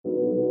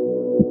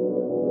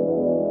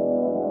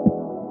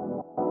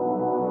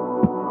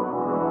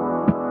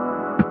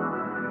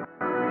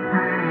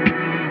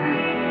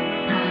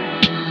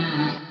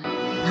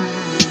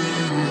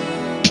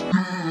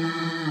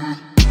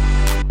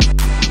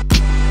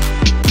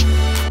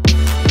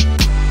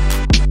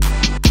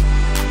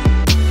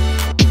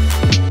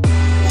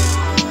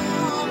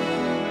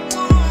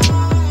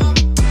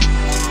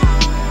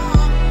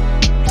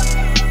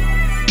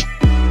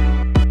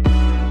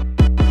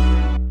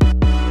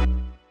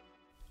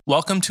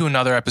Welcome to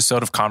another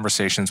episode of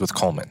Conversations with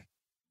Coleman.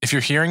 If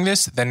you're hearing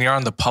this, then you're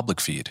on the public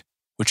feed,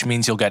 which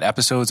means you'll get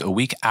episodes a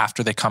week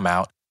after they come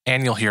out,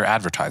 and you'll hear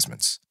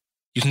advertisements.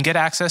 You can get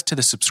access to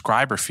the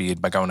subscriber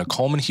feed by going to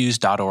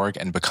colemanhughes.org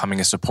and becoming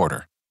a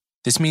supporter.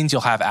 This means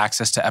you'll have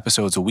access to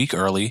episodes a week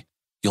early,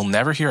 you'll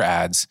never hear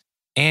ads,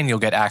 and you'll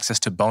get access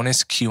to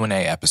bonus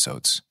Q&A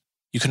episodes.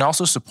 You can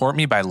also support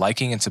me by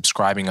liking and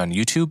subscribing on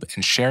YouTube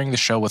and sharing the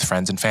show with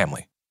friends and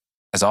family.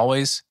 As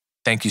always,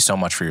 thank you so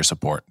much for your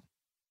support.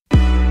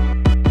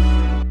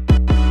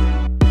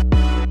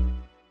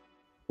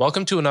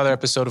 Welcome to another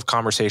episode of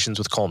Conversations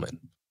with Coleman.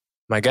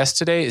 My guest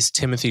today is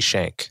Timothy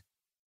Schenck.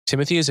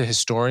 Timothy is a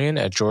historian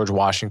at George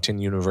Washington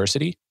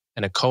University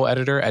and a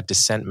co-editor at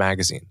Dissent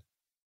magazine.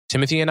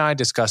 Timothy and I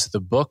discuss the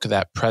book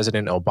that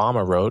President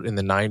Obama wrote in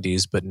the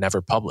 90s but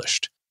never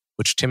published,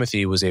 which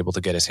Timothy was able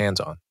to get his hands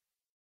on.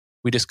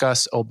 We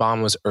discuss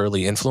Obama's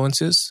early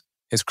influences,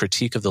 his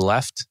critique of the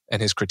left,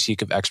 and his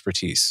critique of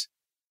expertise.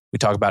 We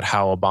talk about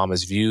how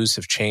Obama's views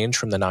have changed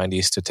from the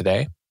 90s to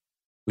today.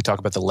 We talk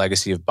about the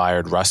legacy of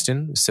Bayard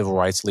Rustin, a civil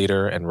rights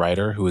leader and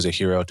writer who was a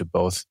hero to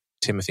both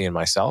Timothy and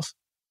myself.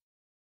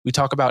 We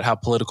talk about how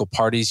political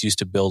parties used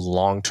to build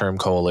long-term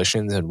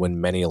coalitions and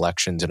win many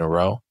elections in a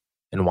row,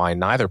 and why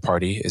neither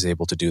party is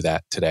able to do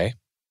that today.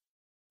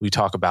 We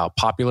talk about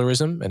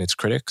popularism and its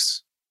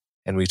critics,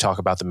 and we talk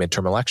about the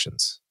midterm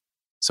elections.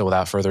 So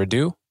without further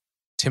ado,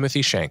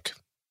 Timothy Schenck.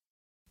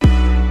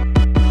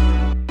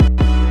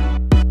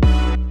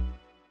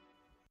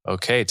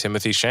 Okay,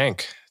 Timothy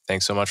Schenck.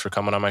 Thanks so much for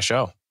coming on my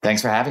show.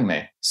 Thanks for having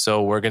me.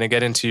 So we're going to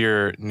get into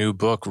your new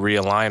book,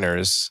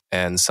 Realigners,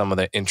 and some of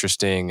the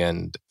interesting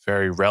and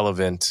very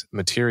relevant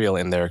material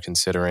in there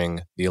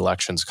considering the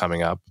elections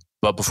coming up.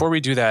 But before we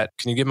do that,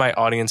 can you give my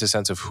audience a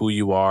sense of who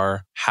you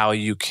are, how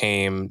you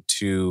came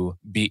to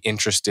be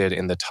interested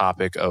in the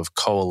topic of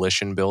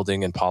coalition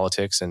building in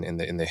politics and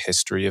in the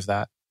history of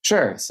that?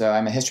 Sure. So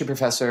I'm a history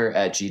professor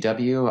at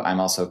GW.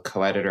 I'm also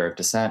co-editor of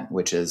Dissent,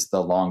 which is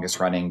the longest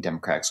running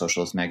Democratic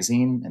Socialist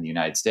magazine in the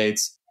United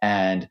States.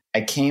 And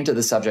I came to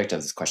the subject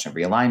of this question of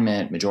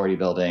realignment, majority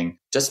building,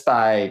 just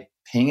by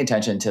paying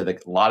attention to a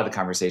lot of the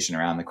conversation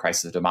around the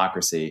crisis of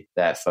democracy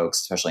that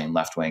folks, especially in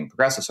left-wing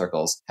progressive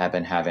circles, have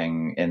been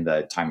having in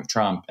the time of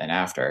Trump and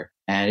after.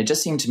 And it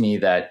just seemed to me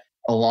that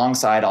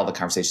alongside all the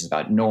conversations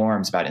about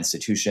norms, about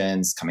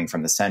institutions coming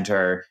from the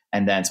center,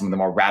 and then some of the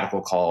more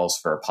radical calls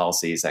for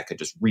policies that could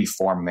just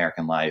reform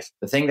American life,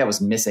 the thing that was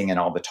missing in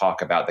all the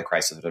talk about the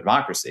crisis of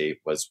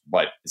democracy was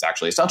what is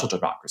actually essential to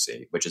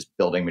democracy, which is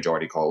building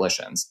majority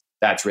coalitions.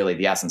 That's really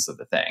the essence of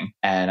the thing.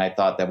 And I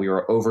thought that we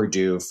were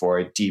overdue for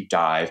a deep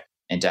dive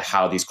into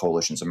how these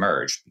coalitions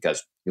emerge,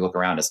 because you look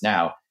around us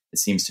now, it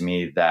seems to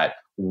me that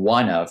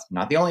one of,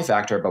 not the only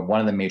factor, but one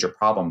of the major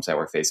problems that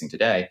we're facing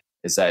today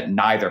is that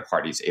neither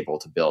party is able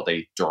to build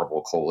a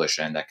durable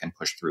coalition that can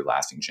push through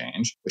lasting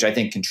change, which I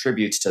think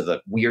contributes to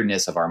the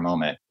weirdness of our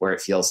moment, where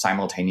it feels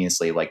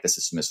simultaneously like the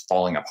system is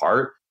falling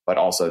apart, but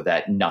also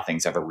that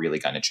nothing's ever really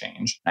going to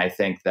change. And I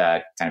think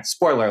that, kind of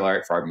spoiler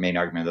alert for our main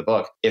argument of the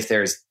book, if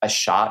there's a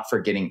shot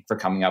for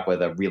coming up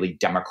with a really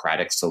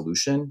democratic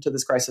solution to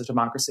this crisis of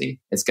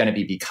democracy, it's going to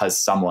be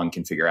because someone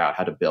can figure out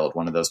how to build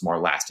one of those more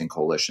lasting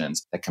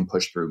coalitions that can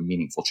push through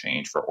meaningful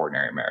change for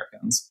ordinary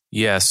Americans.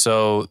 Yeah,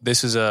 so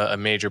this is a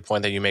major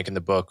point that you make in the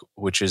book,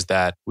 which is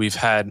that we've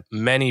had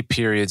many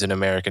periods in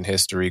American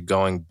history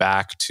going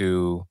back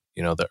to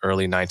the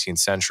early 19th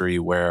century,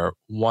 where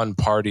one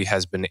party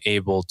has been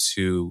able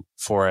to,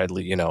 for at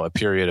least, a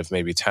period of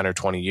maybe 10 or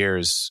 20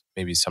 years,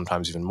 maybe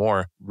sometimes even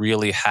more,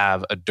 really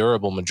have a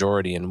durable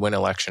majority and win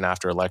election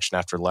after election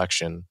after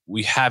election.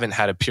 We haven't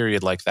had a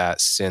period like that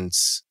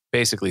since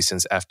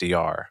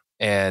FDR.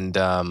 And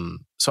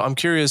so I'm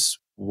curious,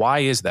 why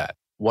is that?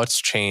 What's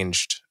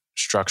changed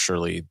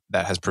structurally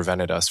that has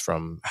prevented us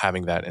from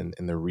having that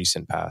in the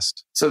recent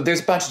past? So there's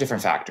a bunch of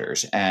different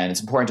factors. And it's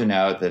important to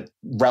note that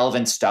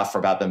relevant stuff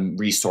about the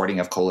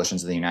resorting of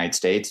coalitions in the United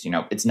States,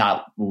 it's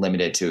not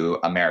limited to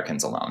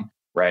Americans alone,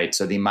 right?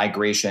 So the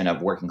migration of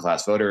working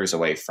class voters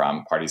away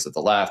from parties of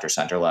the left or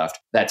center left,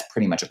 that's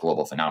pretty much a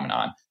global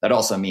phenomenon. That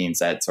also means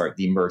that sort of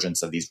the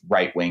emergence of these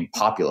right-wing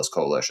populist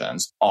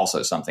coalitions,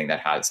 also something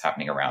that is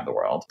happening around the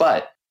world.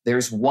 But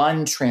there's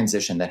one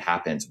transition that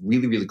happens,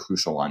 really, really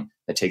crucial one,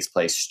 that takes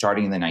place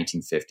starting in the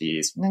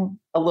 1950s,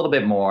 a little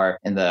bit more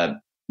in the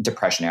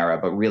Depression era,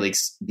 but really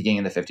beginning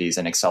in the 50s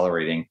and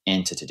accelerating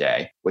into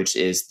today, which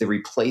is the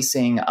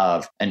replacing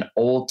of an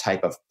old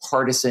type of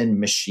partisan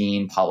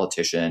machine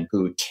politician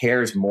who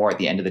cares more at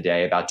the end of the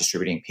day about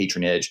distributing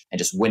patronage and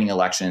just winning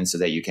elections so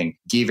that you can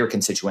give your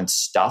constituents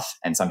stuff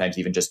and sometimes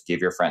even just give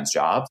your friends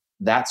jobs.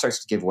 That starts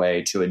to give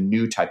way to a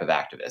new type of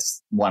activist.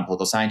 One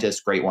political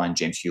scientist, great one,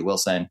 James Hugh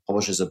Wilson,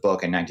 publishes a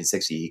book in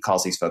 1960. He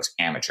calls these folks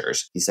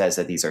amateurs. He says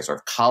that these are sort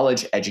of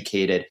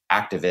college-educated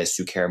activists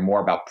who care more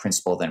about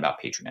principle than about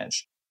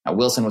patronage. Now,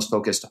 Wilson was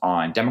focused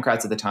on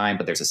Democrats at the time,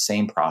 but there's the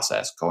same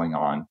process going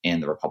on in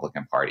the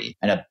Republican Party.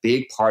 And a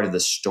big part of the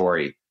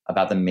story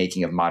about the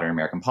making of modern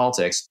American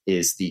politics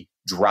is the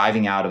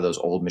driving out of those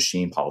old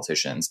machine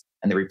politicians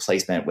and the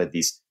replacement with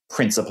these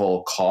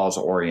principle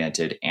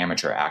cause-oriented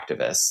amateur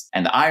activists.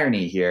 And the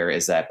irony here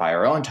is that by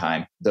our own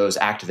time, those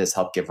activists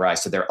help give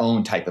rise to their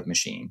own type of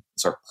machine,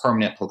 sort of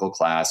permanent political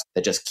class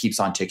that just keeps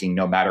on ticking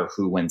no matter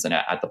who wins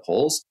at the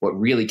polls. What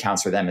really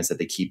counts for them is that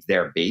they keep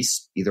their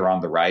base either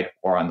on the right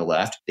or on the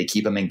left. They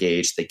keep them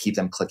engaged, they keep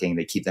them clicking,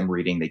 they keep them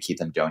reading, they keep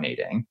them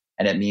donating.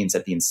 And it means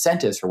that the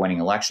incentives for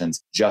winning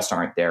elections just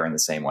aren't there in the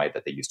same way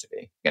that they used to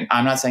be. And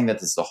I'm not saying that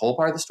this is the whole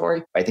part of the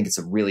story, but I think it's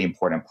a really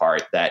important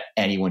part that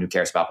anyone who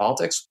cares about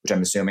politics, which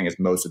I'm assuming is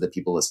most of the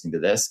people listening to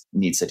this,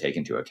 needs to take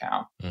into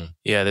account.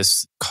 Yeah,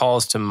 this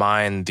calls to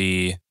mind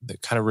the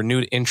kind of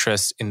renewed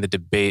interest in the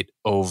debate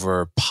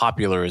over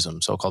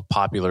popularism, so-called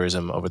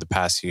popularism over the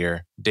past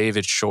year.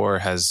 David Shor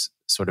has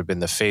sort of been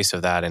the face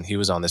of that, and he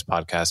was on this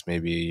podcast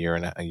maybe a year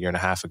and a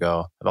half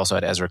ago. I've also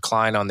had Ezra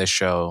Klein on this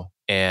show.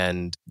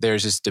 And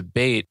there's this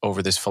debate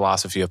over this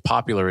philosophy of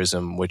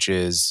popularism, which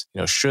is,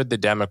 should the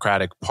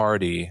Democratic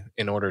Party,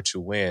 in order to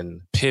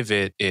win,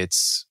 pivot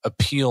its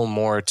appeal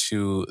more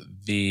to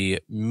the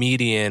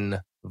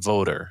median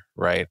voter,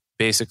 right?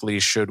 Basically,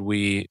 should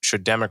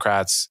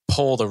Democrats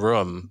poll the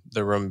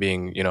room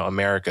being,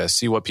 America,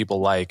 see what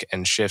people like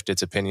and shift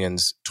its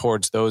opinions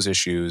towards those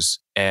issues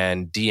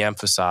and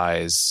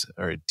de-emphasize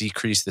or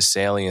decrease the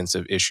salience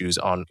of issues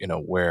on,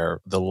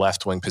 where the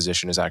left-wing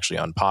position is actually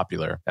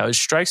unpopular. Now, it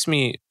strikes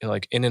me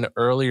like in an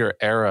earlier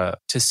era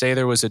to say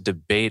there was a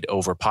debate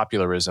over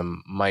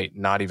popularism might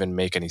not even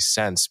make any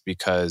sense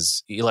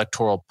because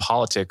electoral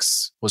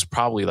politics was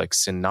probably like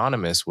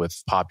synonymous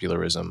with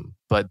popularism.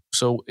 But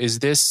so is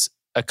this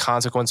a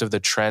consequence of the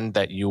trend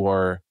that you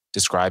are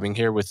describing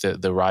here with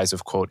the rise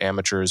of, quote,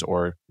 amateurs,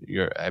 or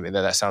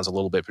that sounds a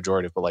little bit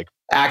pejorative, but like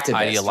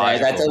activists,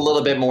 right? That's a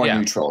little bit more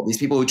neutral. These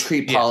people who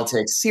treat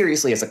politics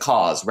seriously as a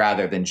cause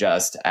rather than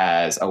just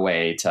as a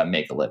way to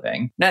make a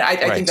living. No, I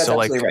think that's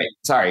absolutely right.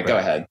 Sorry, go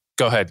ahead.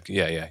 Go ahead.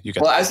 Yeah. You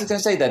got I was going to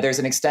say that there's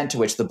an extent to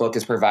which the book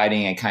is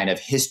providing a kind of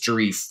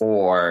history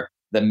for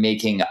the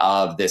making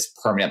of this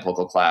permanent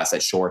political class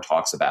that Shor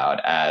talks about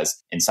as,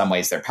 in some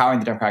ways, they're powering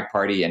the Democratic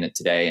Party in it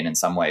today, and in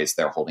some ways,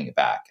 they're holding it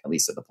back, at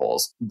least at the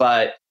polls.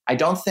 But I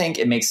don't think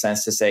it makes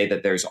sense to say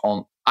that there's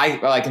only...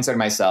 I consider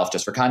myself,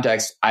 just for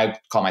context, I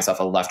call myself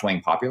a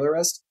left-wing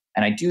popularist.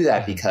 And I do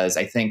that because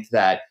I think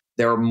that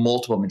there are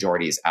multiple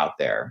majorities out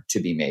there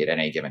to be made at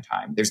any given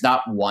time. There's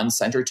not one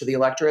center to the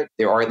electorate.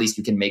 There are, at least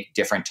you can make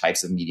different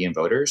types of median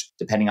voters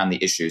depending on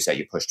the issues that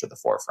you push to the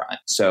forefront.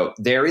 So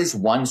there is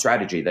one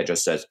strategy that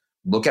just says,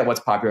 look at what's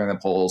popular in the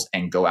polls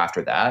and go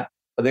after that.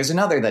 But there's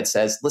another that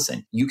says,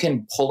 listen, you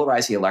can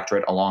polarize the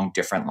electorate along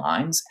different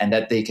lines and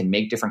that they can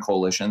make different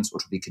coalitions,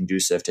 which will be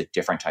conducive to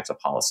different types of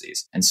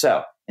policies. And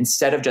so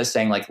instead of just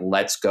saying, like,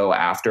 let's go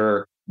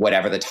after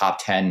whatever the top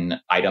 10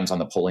 items on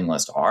the polling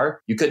list are,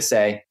 you could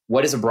say,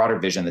 what is a broader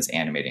vision that's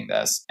animating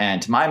this?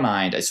 And to my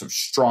mind, a sort of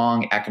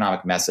strong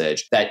economic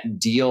message that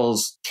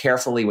deals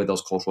carefully with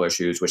those cultural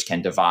issues, which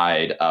can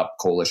divide a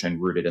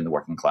coalition rooted in the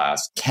working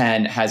class,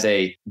 has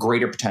a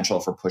greater potential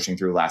for pushing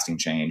through lasting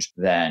change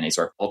than a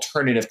sort of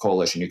alternative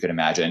coalition you could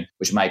imagine,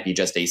 which might be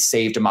just a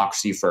save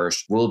democracy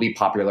first, we'll be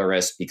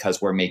popularist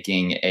because we're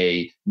making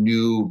a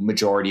new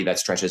majority that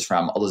stretches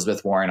from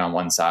Elizabeth Warren on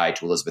one side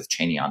to Elizabeth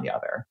Cheney on the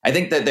other. I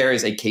think that there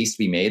is a case to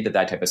be made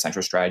that type of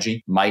centrist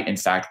strategy might in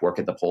fact work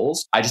at the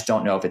polls. I just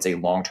don't know if it's a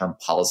long-term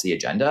policy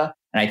agenda.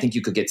 And I think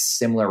you could get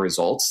similar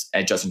results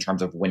just in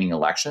terms of winning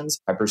elections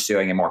by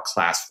pursuing a more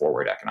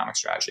class-forward economic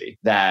strategy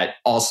that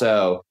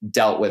also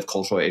dealt with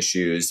cultural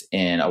issues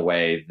in a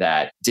way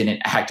that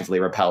didn't actively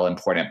repel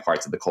important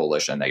parts of the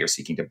coalition that you're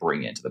seeking to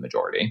bring into the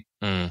majority.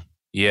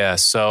 Yeah.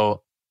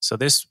 So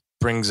this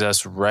brings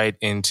us right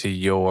into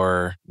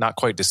your, not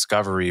quite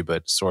discovery,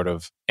 but sort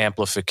of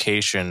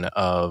amplification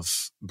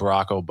of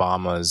Barack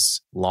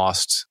Obama's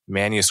lost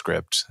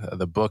manuscript,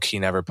 the book he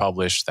never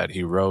published that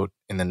he wrote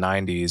in the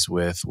 90s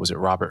with, was it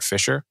Robert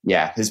Fisher?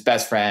 Yeah, his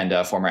best friend,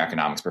 a former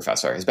economics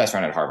professor, his best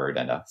friend at Harvard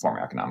and a former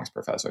economics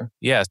professor.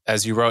 Yeah,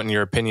 as you wrote in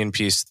your opinion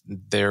piece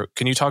there,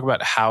 can you talk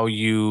about how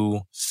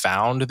you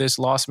found this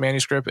lost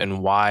manuscript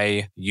and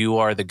why you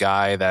are the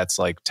guy that's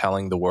like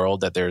telling the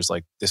world that there's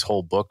like this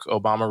whole book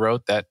Obama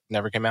wrote that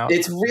never came out?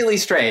 It's really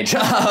strange.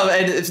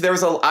 And there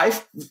was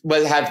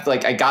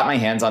I got my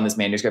hands on this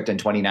manuscript in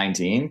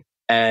 2019.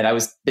 And I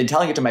been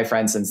telling it to my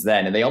friends since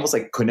then, and they almost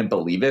like couldn't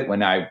believe it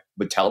when I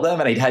would tell them.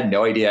 And I had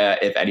no idea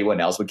if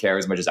anyone else would care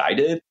as much as I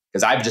did,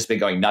 because I've just been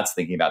going nuts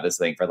thinking about this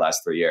thing for the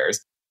last 3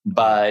 years.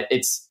 But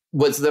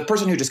was the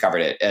person who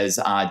discovered it is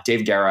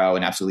Dave Garrow,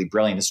 an absolutely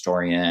brilliant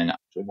historian.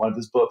 One of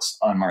his books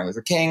on Martin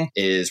Luther King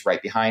is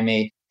right behind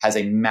me, has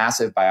a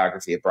massive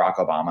biography of Barack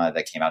Obama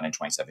that came out in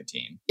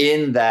 2017.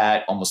 In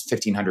that almost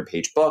 1,500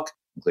 page book,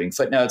 including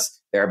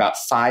footnotes, there are about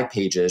 5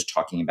 pages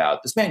talking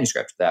about this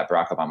manuscript that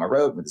Barack Obama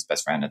wrote with his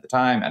best friend at the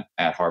time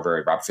at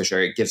Harvard, Robert Fisher.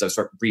 It gives a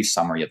sort of brief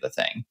summary of the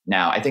thing.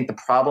 Now, I think the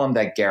problem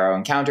that Garrow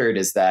encountered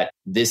is that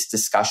this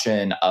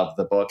discussion of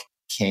the book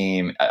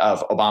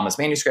of Obama's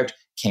manuscript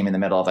came in the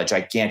middle of a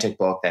gigantic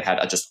book that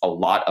had just a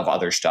lot of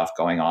other stuff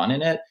going on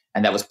in it.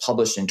 And that was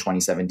published in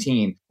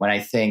 2017, when I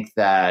think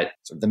that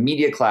sort of the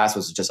media class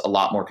was just a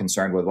lot more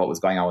concerned with what was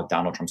going on with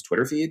Donald Trump's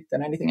Twitter feed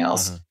than anything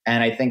else.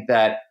 And I think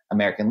that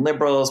American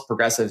liberals,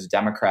 progressives,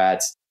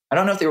 Democrats, I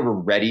don't know if they were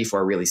ready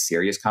for a really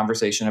serious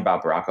conversation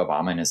about Barack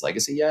Obama and his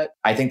legacy yet.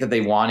 I think that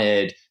they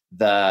wanted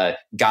the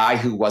guy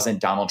who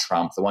wasn't Donald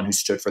Trump, the one who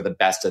stood for the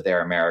best of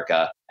their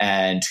America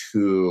and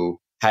who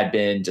had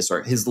been just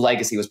sort of, his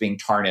legacy was being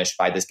tarnished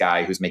by this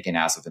guy who's making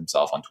an ass of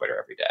himself on Twitter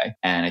every day.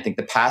 And I think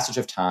the passage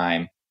of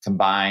time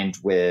combined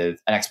with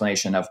an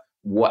explanation of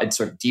what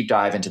sort of deep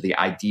dive into the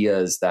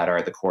ideas that are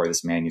at the core of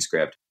this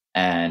manuscript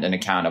and an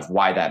account of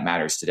why that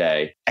matters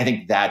today, I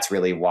think that's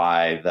really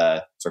why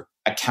the sort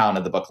of account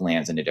of the book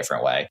lands in a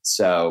different way.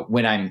 So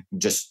when I'm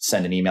just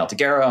send an email to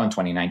Garrow in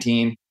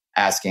 2019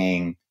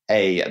 asking,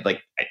 hey,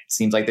 like, it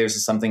seems like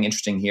there's something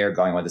interesting here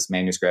going with this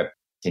manuscript.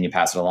 Can you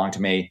pass it along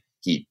to me?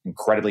 He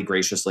incredibly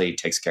graciously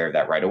takes care of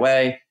that right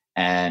away.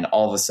 And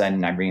all of a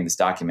sudden, I'm reading this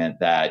document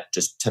that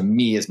just to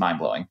me is mind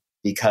blowing,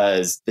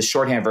 because the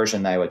shorthand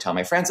version that I would tell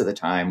my friends at the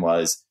time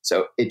was,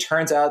 so it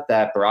turns out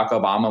that Barack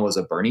Obama was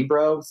a Bernie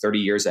bro 30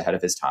 years ahead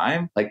of his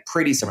time. Like,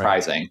 pretty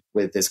surprising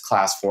with this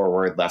class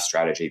forward left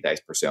strategy that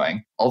he's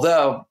pursuing.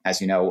 Although,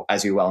 as you know,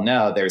 as you well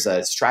know, there's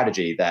a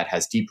strategy that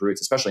has deep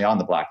roots, especially on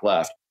the Black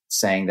left,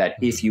 saying that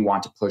if you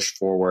want to push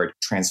forward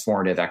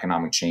transformative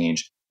economic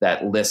change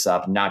that lifts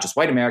up not just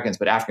white Americans,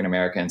 but African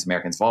Americans,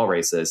 Americans of all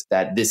races,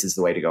 that this is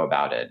the way to go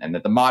about it. And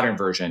that the modern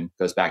version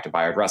goes back to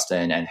Bayard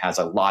Rustin and has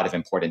a lot of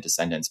important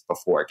descendants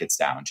before it gets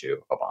down to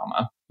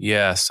Obama.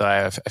 Yeah, so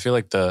I feel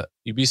like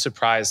you'd be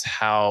surprised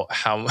how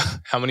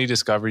many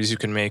discoveries you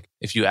can make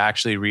if you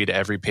actually read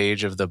every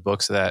page of the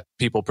books that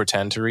people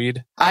pretend to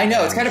read. I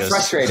know, it's kind of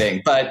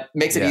frustrating, but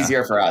makes it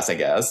easier for us, I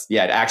guess.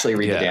 Yeah, to actually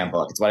read the damn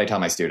book. It's what I tell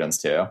my students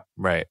too.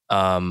 Right.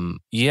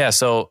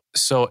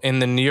 So in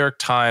the New York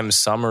Times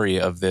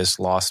summary of this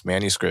lost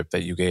manuscript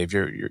that you gave,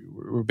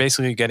 we're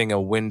basically getting a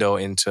window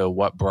into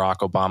what Barack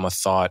Obama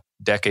thought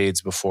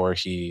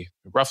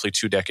roughly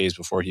 2 decades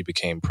before he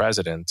became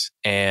president.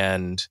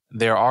 And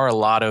there are a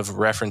lot of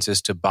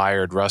references to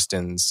Bayard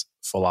Rustin's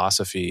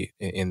philosophy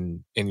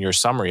in your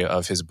summary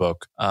of his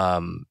book.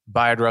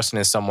 Bayard Rustin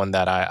is someone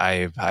that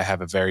I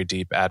have a very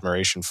deep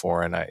admiration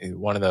for, and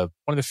one of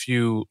the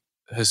few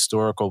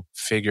historical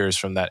figures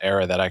from that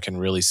era that I can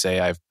really say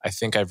I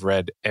think I've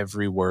read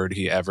every word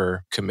he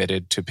ever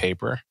committed to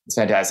paper. It's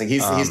fantastic.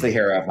 He's the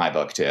hero of my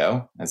book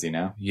too, as you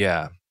know.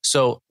 Yeah.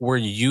 So were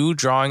you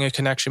drawing a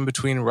connection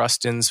between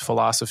Rustin's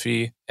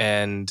philosophy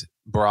and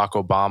Barack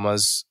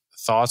Obama's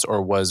thoughts,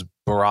 or were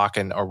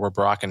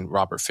Barack and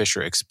Robert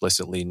Fisher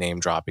explicitly name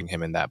dropping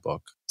him in that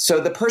book? So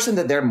the person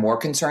that they're more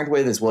concerned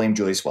with is William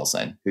Julius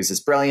Wilson, who's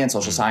this brilliant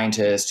social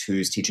scientist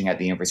who's teaching at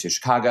the University of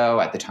Chicago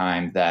at the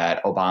time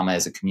that Obama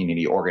is a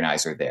community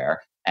organizer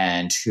there,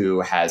 and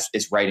who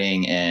is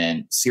writing in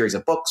a series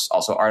of books,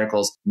 also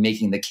articles,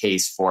 making the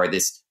case for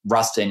this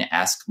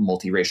Rustin-esque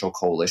multiracial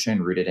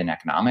coalition rooted in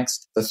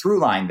economics. The through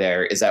line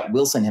there is that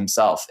Wilson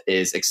himself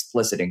is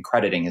explicit in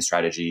crediting his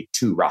strategy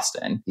to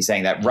Rustin. He's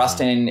saying that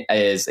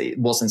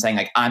Wilson's saying,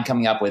 like, I'm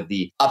coming up with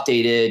the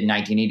updated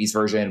 1980s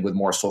version with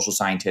more social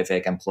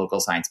scientific and political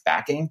science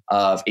backing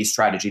of a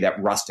strategy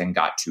that Rustin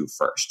got to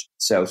first.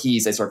 So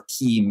he's a sort of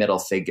key middle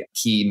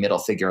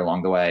figure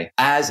along the way,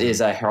 as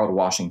is Harold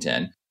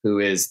Washington, who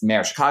is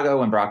mayor of Chicago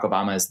when Barack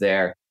Obama is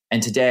there.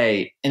 And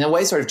today, in a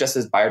way, sort of just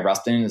as Bayard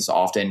Rustin is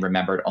often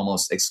remembered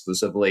almost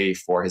exclusively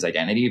for his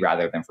identity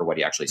rather than for what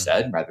he actually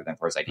said, rather than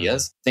for his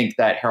ideas, I think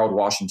that Harold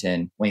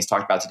Washington, when he's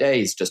talked about today,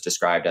 he's just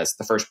described as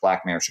the first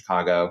Black mayor of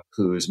Chicago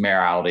whose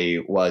mayoralty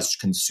was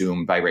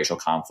consumed by racial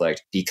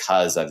conflict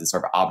because of the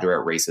sort of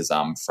obdurate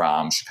racism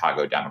from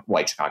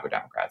white Chicago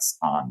Democrats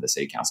on the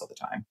city council at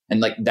the time. And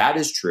like, that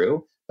is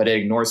true. But it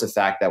ignores the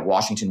fact that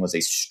Washington was a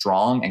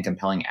strong and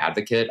compelling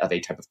advocate of a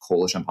type of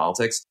coalition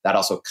politics that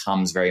also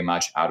comes very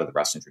much out of the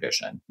Rustin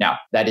tradition. Now,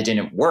 that it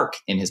didn't work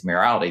in his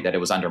mayoralty, that it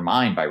was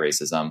undermined by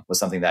racism, was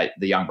something that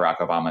the young Barack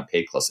Obama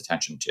paid close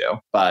attention to.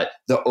 But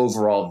the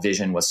overall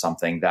vision was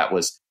something that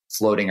was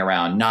floating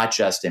around, not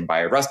just in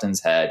Bayard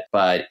Rustin's head,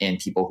 but in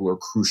people who were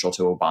crucial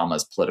to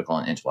Obama's political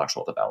and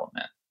intellectual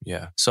development.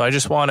 Yeah. So I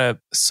just want to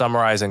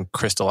summarize and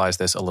crystallize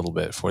this a little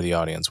bit for the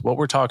audience. What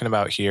we're talking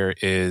about here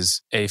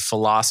is a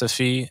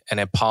philosophy and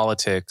a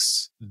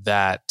politics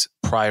that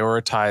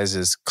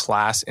prioritizes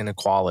class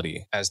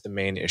inequality as the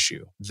main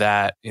issue.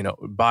 That,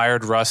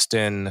 Bayard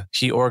Rustin,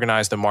 he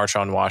organized the March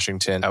on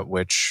Washington, at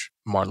which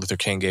Martin Luther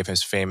King gave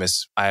his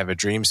famous I Have a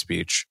Dream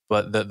speech.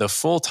 But the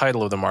full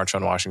title of the March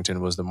on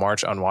Washington was the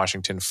March on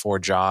Washington for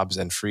Jobs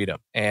and Freedom.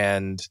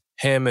 And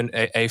him and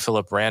A.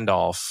 Philip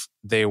Randolph,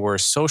 they were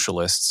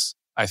socialists,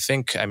 I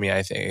think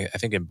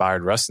in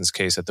Bayard Rustin's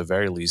case, at the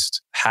very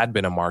least, had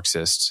been a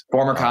Marxist.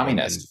 Former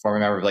communist, former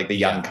member of like the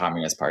Young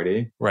Communist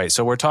Party. Right.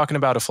 So we're talking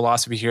about a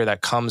philosophy here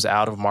that comes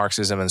out of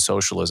Marxism and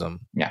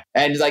socialism. Yeah.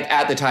 And like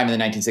at the time in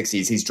the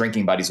 1960s, he's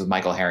drinking buddies with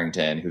Michael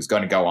Harrington, who's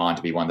going to go on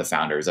to be one of the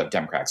founders of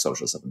Democratic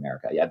Socialists of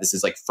America. Yeah, this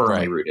is like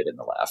firmly rooted in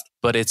the left.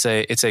 But it's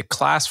a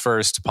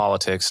class-first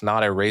politics,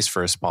 not a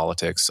race-first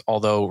politics,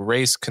 although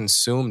race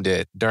consumed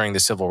it during the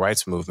Civil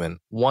Rights Movement.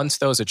 Once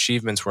those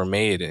achievements were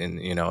made in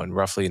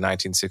roughly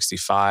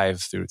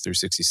 1965 through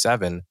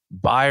 67,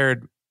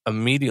 Bayard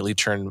immediately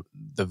turned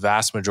the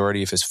vast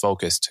majority of his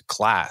focus to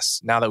class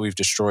now that we've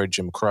destroyed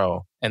Jim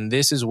Crow. And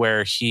this is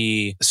where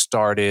a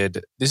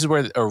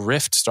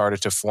rift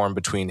started to form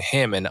between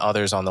him and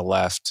others on the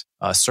left,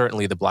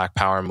 certainly the Black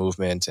Power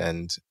movement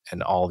and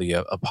all the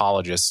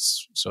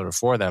apologists sort of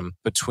for them,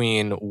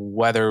 between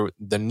whether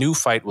the new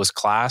fight was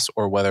class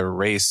or whether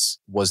race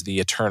was the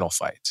eternal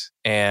fight.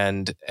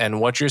 And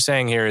what you're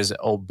saying here is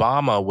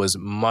Obama was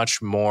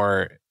much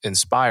more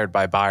inspired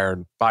by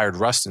Bayard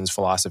Rustin's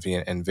philosophy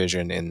and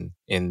vision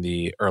in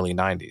the early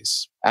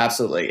 90s.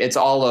 Absolutely. It's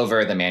all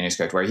over the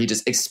manuscript where he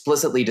just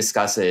explicitly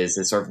discusses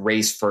this sort of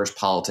race-first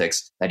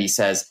politics that he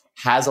says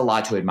has a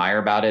lot to admire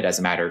about it as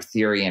a matter of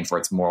theory and for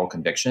its moral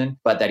conviction,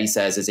 but that he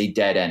says is a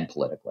dead end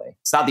politically.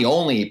 It's not the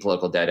only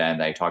political dead end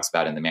that he talks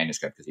about in the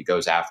manuscript, because he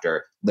goes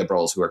after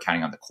liberals who are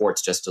counting on the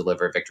courts just to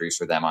deliver victories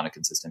for them on a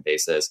consistent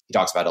basis. He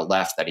talks about a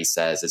left that he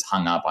says is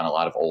hung up on a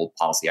lot of old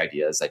policy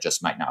ideas that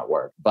just might not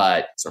work.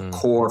 But sort of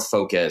core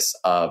focus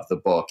of the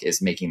book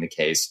is making the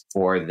case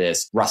for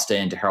this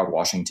Rustin to Harold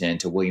Washington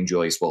to William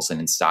Julius Wilson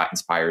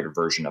inspired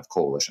version of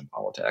coalition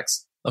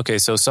politics. Okay,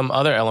 so some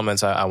other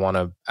elements I want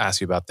to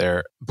ask you about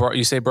there.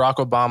 You say Barack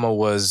Obama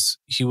was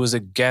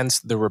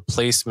against the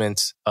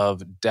replacement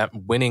of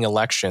winning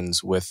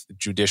elections with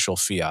judicial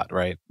fiat,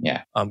 right?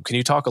 Yeah. Can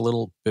you talk a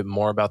little bit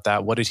more about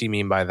that? What did he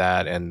mean by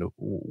that, and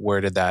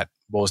what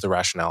was the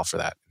rationale for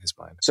that in his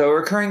mind? So a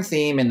recurring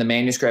theme in the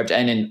manuscript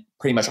and in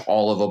pretty much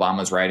all of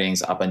Obama's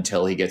writings up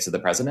until he gets to the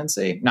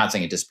presidency, not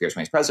saying it disappears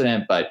when he's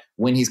president, but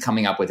when he's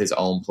coming up with his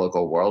own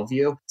political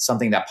worldview,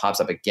 something that pops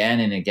up again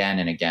and again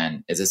and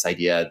again is this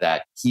idea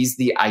that he's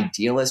the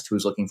idealist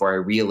who's looking for a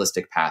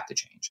realistic path to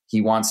change.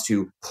 He wants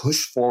to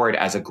push forward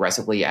as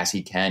aggressively as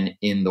he can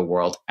in the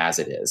world as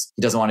it is.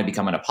 He doesn't want to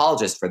become an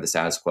apologist for the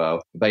status quo,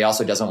 but he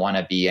also doesn't want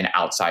to be an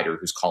outsider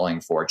who's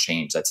calling for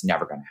change that's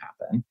never going to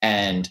happen.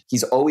 And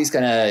he's always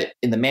going to,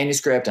 in the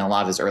manuscript and a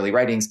lot of his early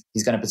writings,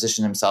 he's going to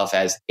position himself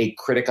as a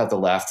critic of the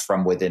left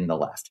from within the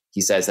left. He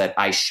says that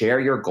I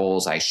share your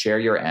goals, I share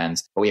your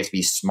ends, but we have to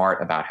be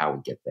smart about how we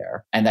get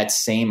there. And that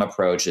same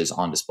approach is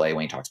on display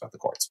when he talks about the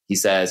courts. He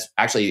says,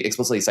 actually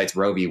explicitly cites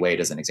Roe v. Wade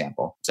as an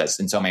example. He says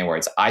in so many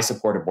words, I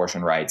support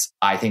abortion rights.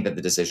 I think that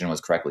the decision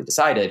was correctly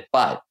decided,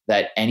 but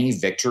that any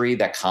victory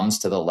that comes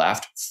to the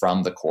left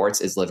from the courts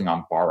is living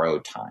on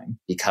borrowed time.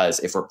 Because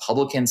if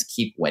Republicans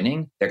keep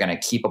winning, they're going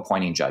to keep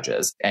appointing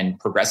judges. And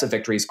progressive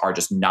victories are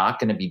just not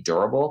going to be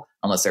durable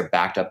unless they're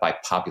backed up by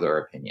popular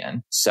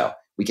opinion. So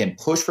we can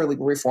push for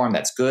legal reform.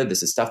 That's good.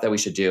 This is stuff that we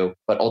should do.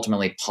 But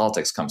ultimately,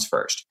 politics comes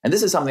first. And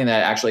this is something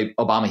that actually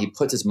Obama, he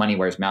puts his money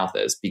where his mouth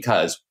is,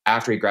 because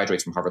after he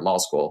graduates from Harvard Law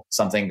School,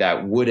 something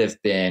that would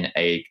have been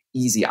a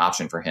easy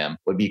option for him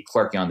would be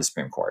clerking on the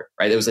Supreme Court,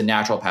 right? It was a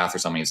natural path for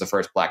someone. He was the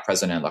first Black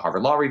president of the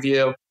Harvard Law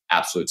Review.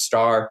 Absolute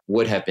star,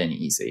 would have been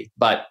easy.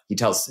 But he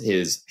tells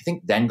his, I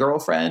think, then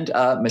girlfriend,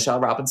 Michelle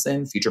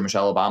Robinson, future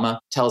Michelle Obama,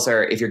 tells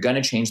her, if you're going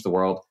to change the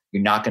world,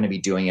 you're not going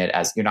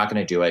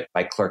to do it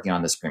by clerking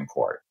on the Supreme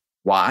Court.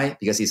 Why?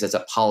 Because he says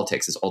that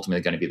politics is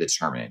ultimately going to be the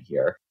determinant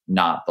here,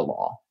 not the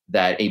law.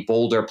 That a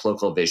bolder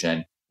political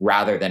vision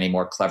rather than a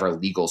more clever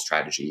legal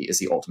strategy is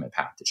the ultimate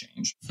path to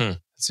change.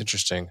 That's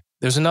interesting.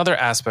 There's another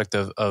aspect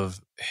of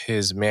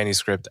his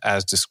manuscript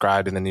as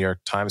described in the New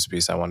York Times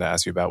piece I want to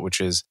ask you about, which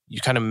is you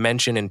kind of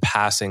mention in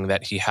passing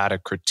that he had a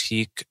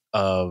critique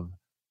of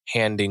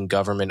handing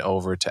government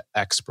over to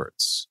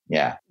experts.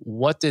 Yeah.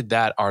 What did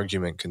that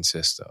argument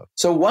consist of?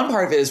 So one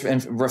part of it is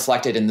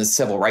reflected in the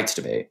civil rights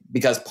debate,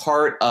 because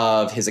part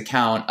of his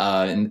account,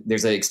 and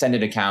there's an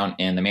extended account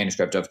in the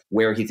manuscript of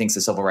where he thinks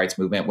the civil rights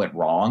movement went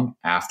wrong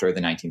after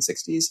the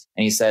 1960s.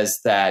 And he says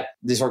that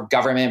this sort of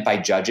government by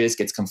judges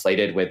gets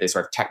conflated with this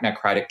sort of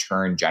technocratic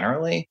turn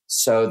generally,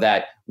 so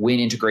that when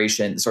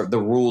integration, sort of the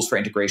rules for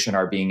integration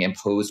are being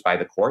imposed by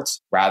the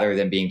courts rather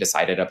than being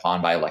decided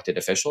upon by elected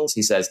officials,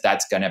 he says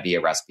that's going to be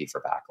a recipe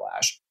for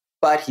backlash.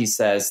 But he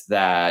says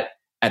that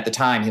at the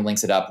time, he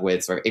links it up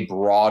with sort of a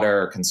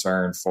broader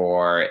concern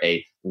for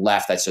a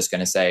left that's just going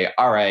to say,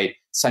 all right,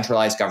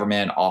 centralized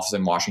government, office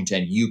in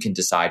Washington, you can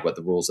decide what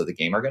the rules of the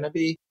game are going to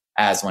be.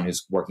 As someone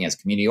who's working as a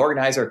community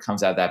organizer,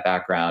 comes out of that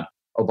background,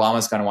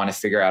 Obama's going to want to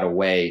figure out a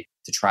way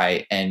to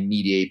try and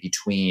mediate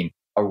between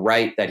a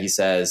right that he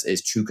says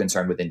is too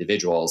concerned with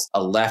individuals,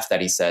 a left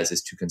that he says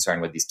is too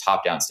concerned with these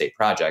top-down state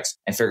projects,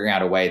 and figuring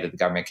out a way that the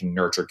government can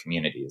nurture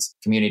communities.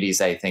 Communities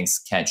that he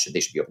thinks should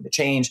be open to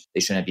change.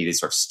 They shouldn't be these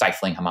sort of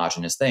stifling,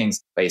 homogenous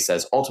things. But he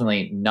says,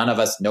 ultimately, none of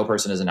us, no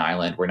person is an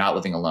island. We're not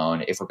living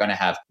alone. If we're going to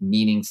have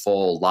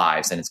meaningful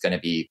lives, and it's going to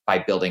be by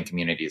building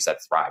communities that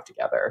thrive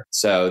together.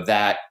 So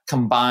that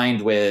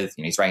combined with,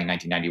 he's writing in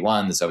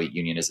 1991, the Soviet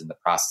Union is in the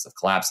process of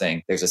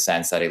collapsing. There's a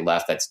sense that a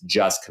left that's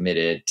just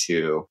committed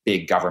to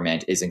big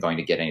government isn't going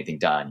to get anything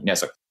done.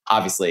 So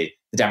obviously,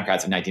 the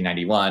Democrats of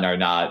 1991 are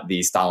not the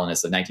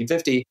Stalinists of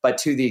 1950, but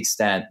to the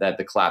extent that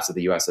the collapse of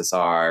the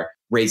USSR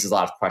raises a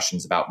lot of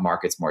questions about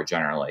markets more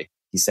generally,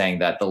 he's saying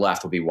that the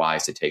left will be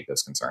wise to take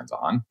those concerns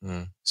on.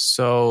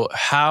 So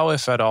how,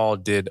 if at all,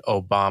 did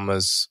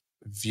Obama's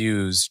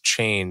views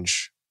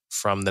change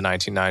from the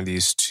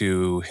 1990s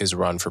to his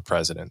run for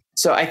president?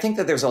 So I think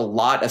that there's a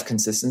lot of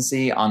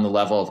consistency on the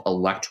level of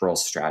electoral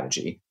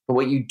strategy. But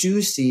what you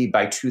do see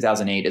by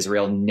 2008 is a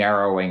real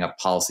narrowing of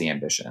policy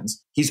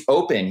ambitions. He's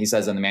open, he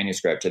says in the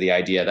manuscript, to the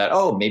idea that,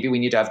 maybe we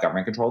need to have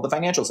government control of the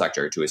financial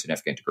sector to a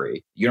significant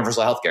degree.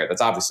 Universal healthcare,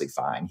 that's obviously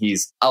fine.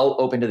 He's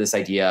open to this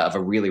idea of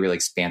a really, really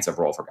expansive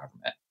role for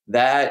government.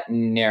 That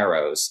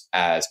narrows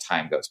as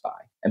time goes by.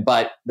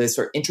 But the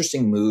sort of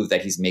interesting move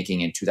that he's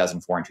making in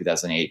 2004 and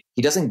 2008,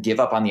 he doesn't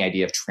give up on the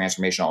idea of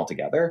transformation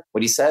altogether.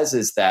 What he says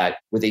is that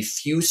with a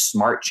few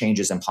smart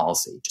changes in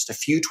policy, just a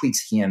few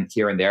tweaks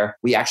here and there,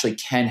 we actually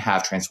can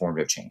have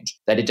transformative change.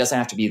 That it doesn't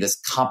have to be this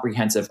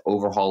comprehensive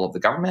overhaul of the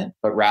government,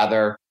 but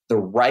rather the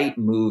right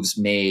moves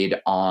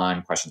made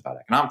on questions about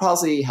economic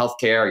policy,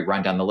 healthcare, you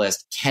run down the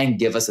list, can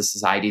give us a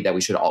society that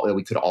we could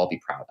all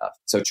be proud of.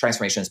 So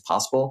transformation is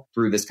possible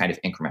through this kind of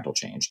incremental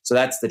change. So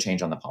that's the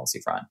change on the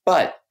policy front.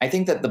 But I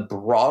think that the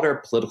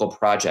broader political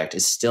project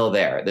is still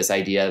there. This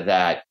idea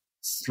that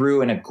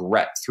through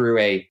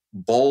a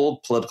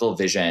bold political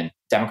vision,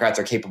 Democrats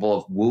are capable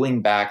of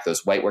wooing back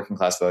those white working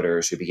class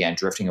voters who began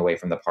drifting away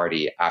from the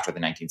party after the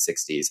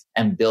 1960s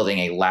and building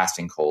a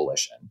lasting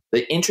coalition.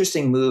 The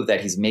interesting move that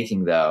he's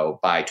making, though,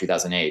 by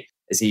 2008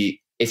 is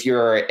if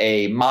you're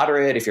a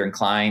moderate, if you're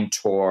inclined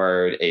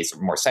toward a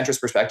sort of more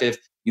centrist perspective,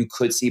 you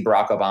could see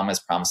Barack Obama as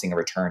promising a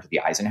return to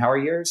the Eisenhower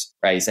years,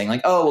 right? He's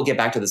saying we'll get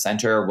back to the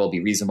center, we'll be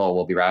reasonable,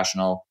 we'll be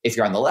rational. If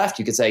you're on the left,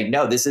 you could say,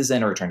 no, this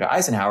isn't a return to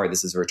Eisenhower,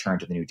 this is a return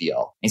to the New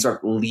Deal. And he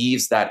sort of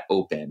leaves that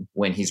open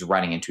when he's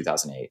running in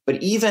 2008.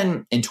 But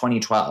even in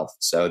 2012,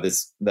 so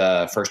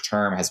the first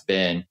term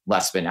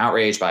left's been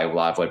outraged by a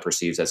lot of what it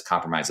perceives as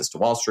compromises to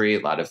Wall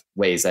Street, a lot of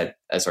ways that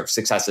sort of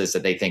successes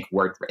that they think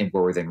were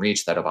within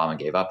reach that Obama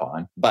gave up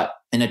on. But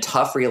in a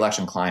tough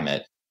re-election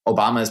climate,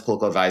 Obama's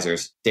political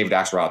advisors, David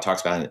Axelrod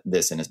talks about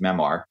this in his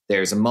memoir.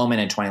 There's a moment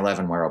in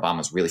 2011 where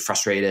Obama's really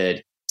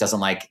frustrated,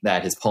 doesn't like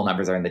that his poll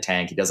numbers are in the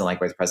tank. He doesn't like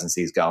where the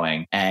presidency is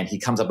going. And he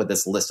comes up with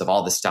this list of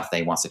all the stuff that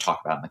he wants to talk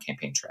about on the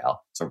campaign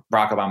trail. So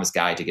Barack Obama's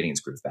guide to getting his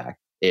groove back.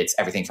 It's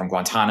everything from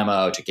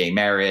Guantanamo to gay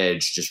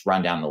marriage, just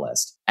run down the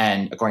list.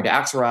 And according to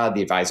Axelrod,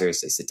 the advisors,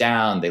 they sit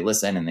down, they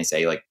listen, and they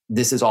say,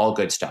 this is all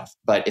good stuff.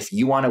 But if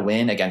you want to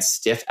win against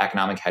stiff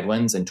economic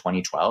headwinds in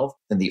 2012,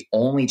 then the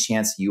only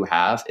chance you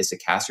have is to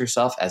cast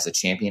yourself as a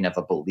champion of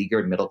a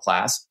beleaguered middle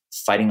class,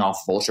 fighting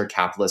off vulture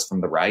capitalists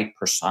from the right,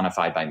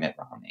 personified by Mitt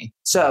Romney.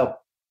 So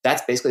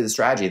that's basically the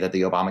strategy that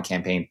the Obama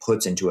campaign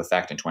puts into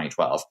effect in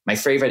 2012. My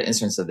favorite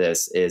instance of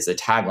this is a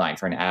tagline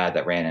for an ad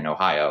that ran in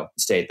Ohio,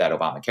 a state that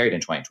Obama carried in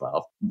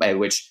 2012, by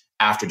which,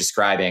 after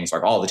describing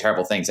sort of all the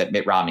terrible things that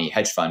Mitt Romney,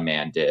 hedge fund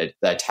man, did,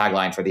 the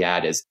tagline for the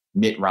ad is,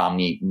 Mitt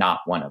Romney, not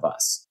one of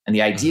us. And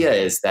the idea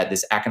is that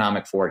this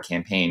economic forward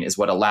campaign is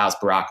what allows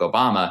Barack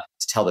Obama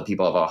to tell the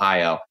people of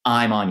Ohio,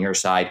 I'm on your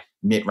side,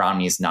 Mitt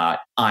Romney's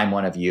not, I'm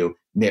one of you,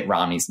 Mitt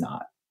Romney's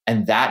not.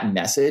 And that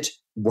message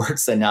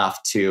works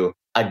enough to,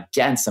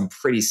 against some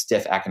pretty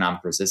stiff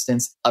economic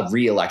resistance,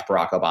 re-elect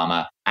Barack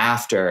Obama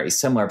after a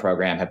similar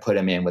program had put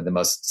him in with the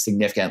most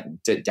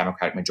significant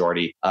Democratic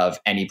majority of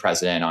any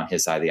president on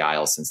his side of the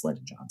aisle since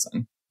Lyndon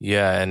Johnson.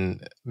 Yeah,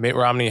 and Mitt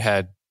Romney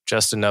had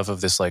just enough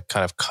of this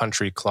kind of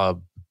country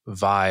club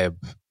vibe.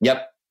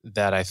 Yep.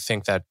 That I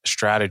think that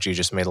strategy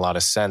just made a lot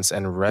of sense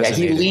and resonated. Yeah,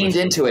 he leaned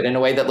into it in a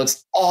way that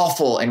looks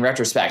awful in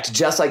retrospect.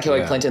 Just like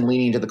Hillary Clinton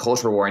leaning into the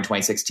culture war in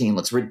 2016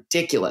 looks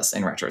ridiculous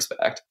in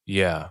retrospect.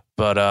 Yeah.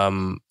 But,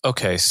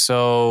 okay.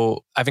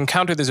 So I've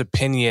encountered this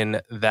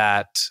opinion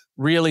that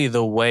really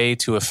the way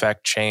to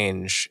affect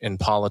change in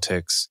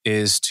politics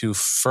is to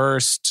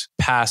first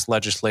pass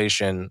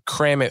legislation,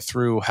 cram it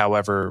through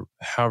however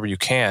you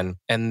can,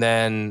 and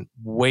then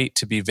wait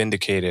to be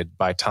vindicated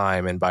by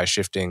time and by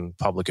shifting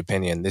public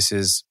opinion.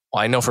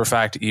 I know for a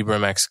fact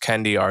Ibram X.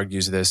 Kendi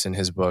argues this in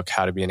his book,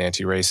 How to Be an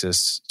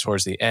Anti-Racist.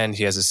 Towards the end,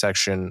 he has a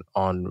section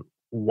on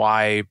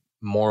why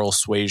moral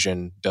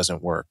suasion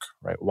doesn't work,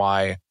 right?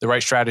 Why the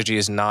right strategy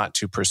is not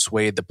to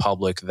persuade the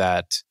public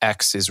that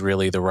X is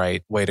really the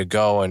right way to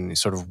go and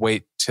sort of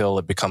wait till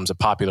it becomes a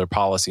popular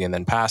policy and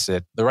then pass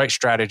it. The right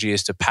strategy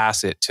is to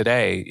pass it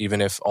today,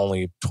 even if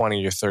only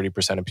 20 or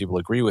 30% of people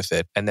agree with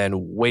it, and then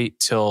wait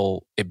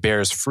till it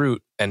bears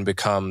fruit and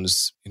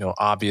becomes,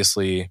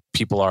 obviously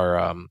people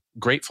are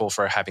grateful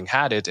for having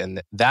had it,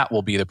 and that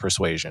will be the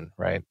persuasion,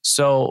 right?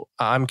 So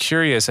I'm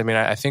curious.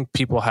 I think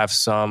people have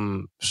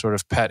some sort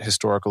of pet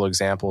historical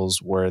examples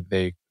where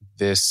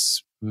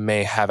this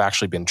may have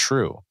actually been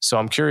true. So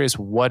I'm curious,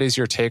 what is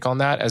your take on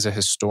that as a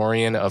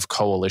historian of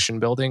coalition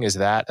building? Is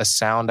that a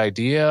sound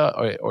idea,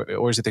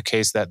 or is it the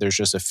case that there's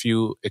just a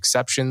few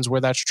exceptions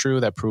where that's true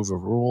that prove a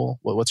rule?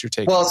 What's your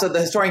take? Well, so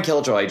the historian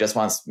Killjoy just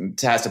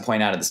has to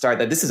point out at the start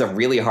that this is a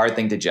really hard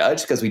thing to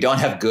judge because we don't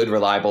have good,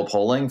 reliable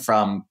polling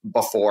from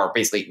before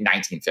basically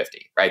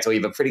 1950, right? So we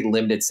have a pretty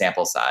limited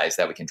sample size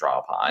that we can draw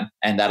upon,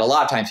 and that a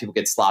lot of times people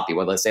get sloppy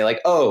where they say like,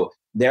 oh,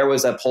 there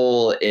was a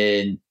poll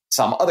in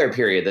some other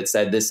period that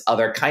said this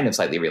other kind of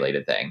slightly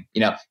related thing.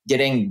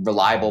 Getting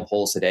reliable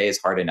polls today is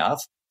hard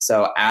enough.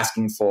 So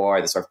asking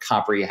for the sort of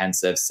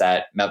comprehensive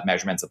set of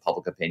measurements of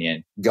public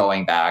opinion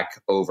going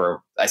back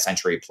over a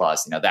century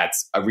plus,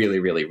 that's a really,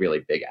 really, really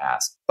big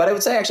ask. But I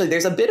would say actually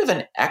there's a bit of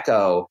an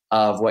echo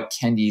of what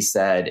Kendi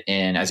said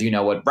in, as you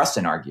know, what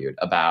Rustin argued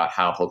about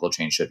how political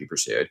change should be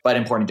pursued, but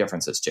important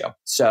differences too.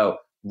 So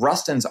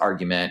Rustin's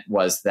argument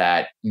was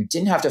that you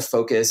didn't have to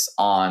focus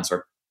on sort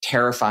of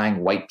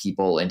terrifying white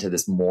people into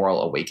this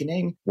moral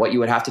awakening. What you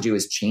would have to do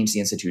is change the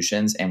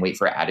institutions and wait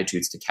for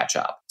attitudes to catch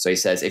up. So he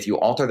says, if you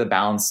alter the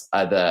balance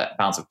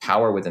of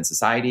power within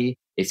society,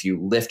 if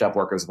you lift up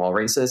workers of all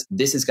races,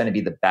 this is going to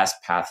be the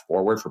best path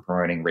forward for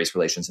promoting race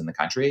relations in the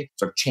country.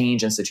 Sort of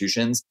change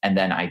institutions and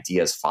then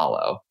ideas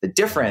follow. The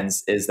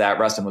difference is that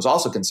Rustin was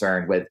also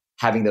concerned with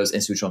having those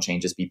institutional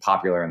changes be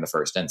popular in the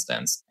first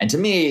instance. And to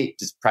me,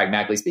 just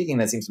pragmatically speaking,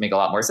 that seems to make a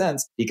lot more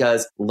sense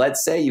because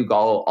let's say you go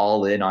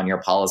all in on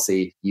your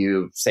policy,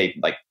 you say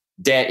like,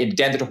 Dan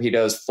the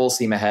Torpedoes, full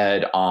steam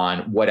ahead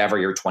on whatever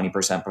your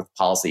 20%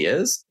 policy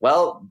is.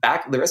 Well,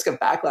 the risk of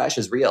backlash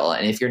is real.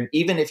 And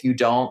even if you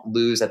don't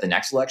lose at the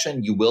next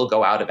election, you will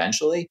go out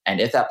eventually. And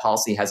if that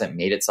policy hasn't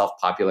made itself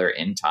popular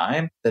in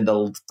time, then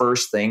the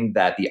first thing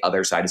that the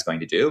other side is going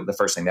to do, the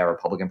first thing that a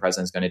Republican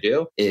president is going to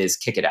do is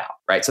kick it out,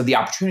 right? So the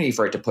opportunity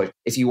for it to push,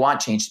 if you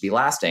want change to be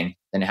lasting,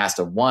 then it has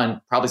to, one,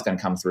 probably is going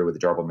to come through with a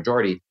durable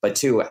majority. But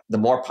two, the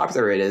more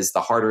popular it is,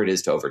 the harder it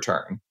is to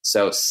overturn.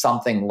 So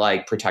something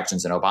like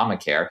protections in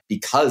Obamacare,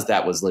 because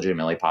that was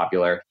legitimately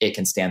popular, it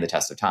can stand the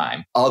test of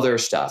time. Other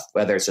stuff,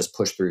 whether it's just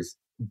pushed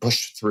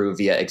through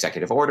via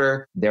executive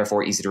order,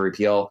 therefore easy to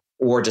repeal,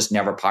 or just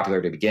never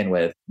popular to begin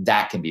with,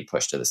 that can be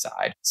pushed to the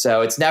side.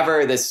 So it's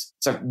never this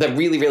sort of the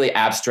really, really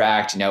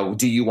abstract,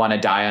 do you want to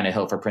die on a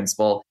hill for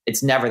principle?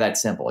 It's never that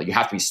simple. You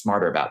have to be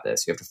smarter about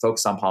this. You have to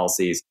focus on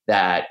policies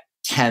that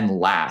can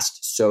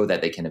last so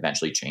that they can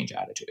eventually change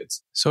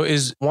attitudes. So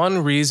is one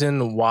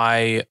reason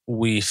why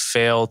we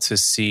fail to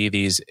see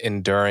these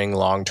enduring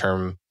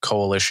long-term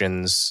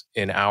coalitions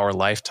in our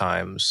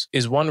lifetimes,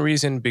 is one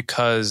reason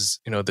because,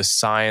 the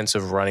science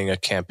of running a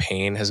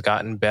campaign has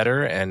gotten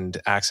better and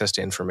access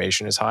to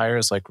information is higher?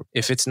 It's like,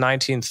 if it's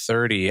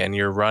 1930 and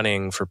you're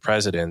running for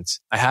president,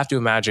 I have to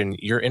imagine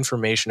your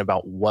information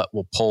about what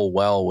will poll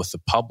well with the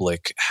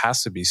public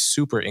has to be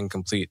super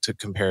incomplete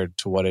compared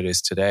to what it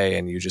is today.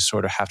 And you just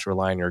sort of have to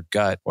rely on your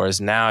gut. Whereas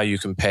now you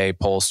can pay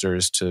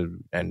pollsters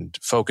and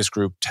focus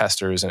group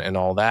testers and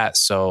all that.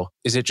 So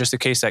is it just the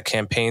case that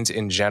campaigns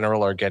in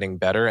general are getting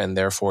better and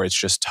therefore it's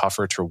just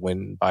tougher to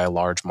win by a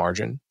large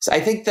margin? So I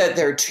think that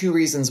there are two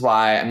reasons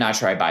why I'm not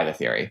sure I buy the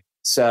theory.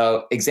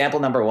 So example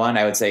number one,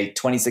 I would say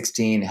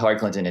 2016, Hillary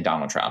Clinton and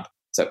Donald Trump.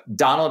 So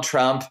Donald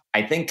Trump,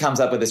 I think,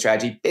 comes up with a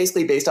strategy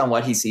basically based on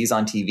what he sees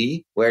on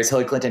TV, whereas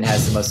Hillary Clinton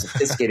has the most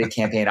sophisticated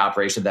campaign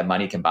operation that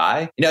money can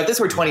buy. If this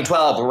were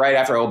 2012, right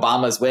after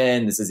Obama's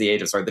win, this is the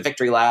age of sort of the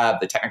victory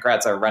lab, the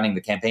technocrats are running the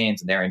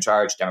campaigns and they're in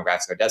charge,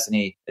 Democrats are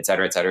destiny, et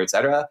cetera, et cetera, et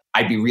cetera.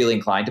 I'd be really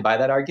inclined to buy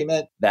that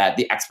argument that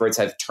the experts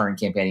have turned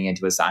campaigning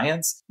into a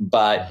science,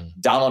 but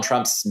Donald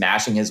Trump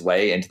smashing his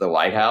way into the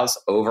White House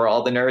over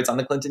all the nerds on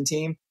the Clinton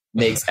team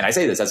makes, and I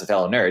say this as a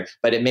fellow nerd,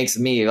 but it makes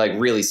me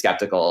really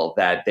skeptical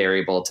that they're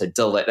able to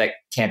that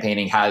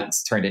campaigning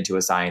has turned into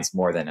a science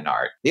more than an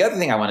art. The other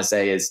thing I want to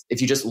say is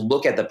if you just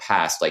look at the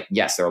past,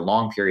 yes, there are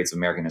long periods of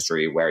American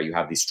history where you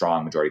have these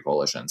strong majority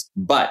coalitions,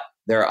 but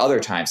there are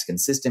other times,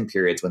 consistent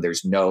periods when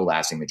there's no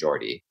lasting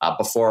majority.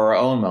 Before our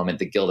own moment,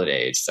 the Gilded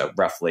Age, so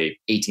roughly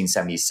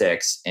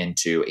 1876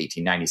 into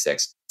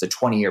 1896, it's a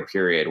 20-year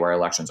period where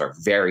elections are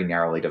very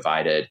narrowly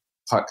divided.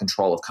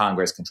 Control of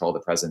Congress, control of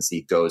the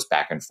presidency goes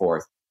back and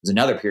forth. There's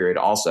another period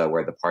also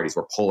where the parties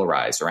were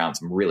polarized around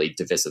some really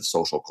divisive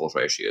social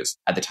cultural issues.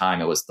 At the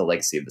time, it was the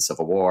legacy of the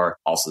Civil War,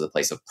 also the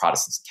place of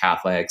Protestants and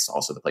Catholics,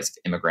 also the place of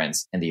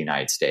immigrants in the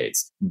United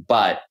States.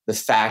 But the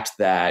fact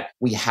that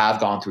we have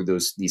gone through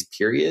these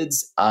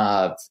periods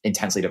of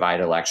intensely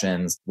divided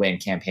elections when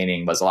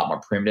campaigning was a lot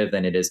more primitive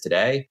than it is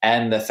today,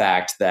 and the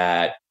fact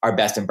that our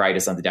best and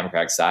brightest on the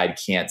Democratic side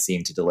can't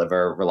seem to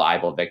deliver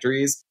reliable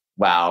victories,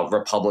 wow,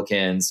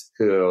 Republicans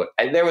who,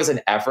 there was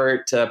an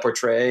effort to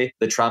portray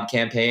the Trump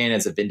campaign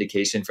as a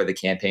vindication for the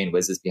campaign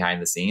whizzes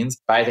behind the scenes.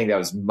 But I think that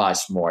was much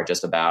more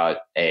just about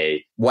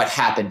what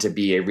happened to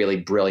be a really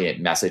brilliant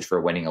message for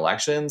winning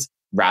elections,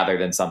 rather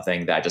than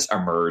something that just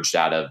emerged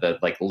out of the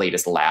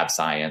latest lab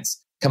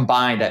science.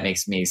 Combined, that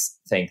makes me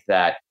think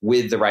that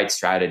with the right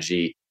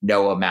strategy,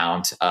 no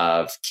amount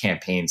of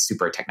campaign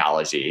super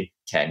technology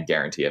can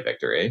guarantee a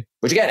victory.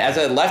 Which again, as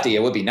a lefty,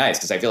 it would be nice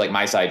because I feel like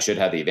my side should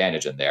have the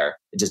advantage in there.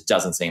 It just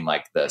doesn't seem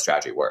like the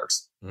strategy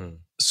works.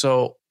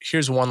 So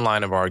here's one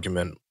line of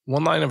argument.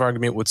 One line of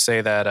argument would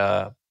say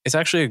that it's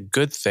actually a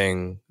good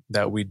thing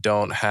that we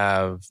don't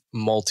have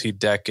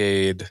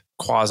multi-decade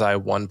quasi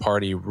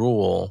one-party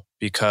rule,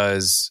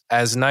 because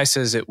as nice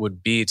as it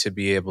would be to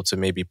be able to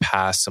maybe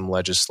pass some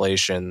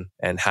legislation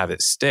and have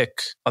it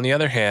stick, on the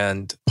other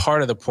hand,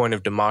 part of the point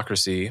of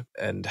democracy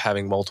and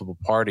having multiple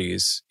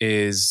parties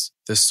is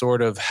the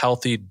sort of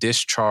healthy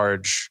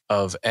discharge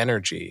of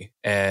energy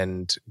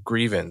and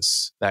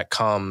grievance that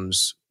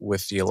comes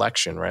with the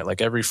election, right? Like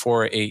every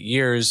 4 or 8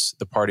 years,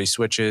 the party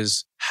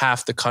switches,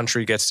 half the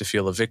country gets to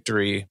feel a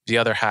victory, the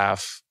other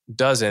half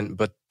doesn't,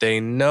 but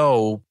they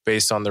know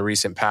based on the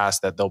recent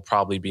past that they'll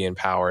probably be in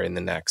power in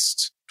the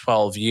next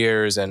 12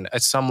 years. And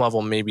at some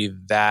level, maybe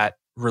that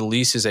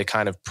releases a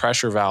kind of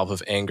pressure valve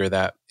of anger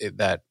that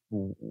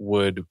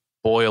would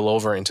boil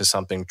over into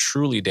something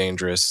truly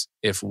dangerous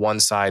if one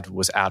side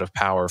was out of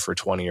power for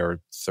 20 or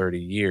 30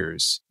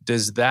 years.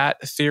 Does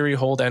that theory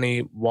hold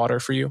any water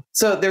for you?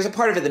 So there's a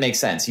part of it that makes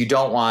sense. You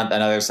don't want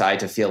another side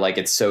to feel like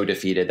it's so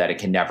defeated that it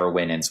can never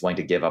win and it's going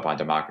to give up on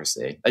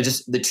democracy.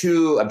 The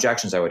two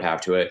objections I would have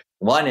to it.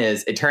 One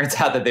is it turns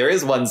out that there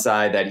is one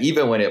side that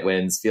even when it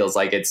wins feels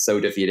like it's so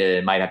defeated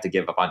and might have to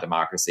give up on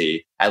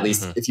democracy, at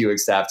least if you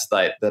accept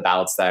that the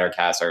ballots that are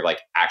cast are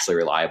actually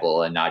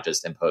reliable and not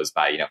just imposed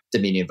by,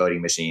 Dominion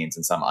voting machines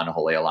and some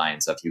unholy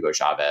alliance of Hugo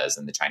Chavez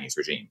and the Chinese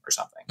regime or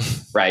something,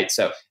 right?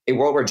 So a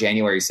world where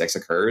January 6th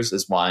occurs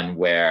is one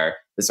where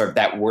the sort of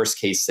that worst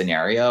case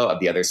scenario of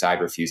the other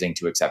side refusing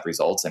to accept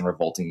results and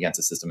revolting against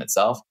the system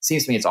itself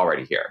seems to me it's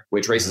already here,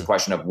 which raises the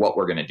question of what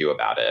we're going to do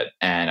about it.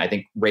 And I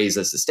think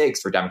raises the stakes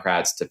for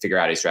Democrats to figure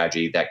out a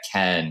strategy that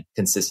can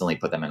consistently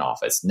put them in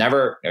office.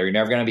 You're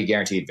never going to be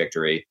guaranteed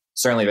victory.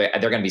 Certainly, they're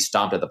going to be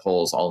stomped at the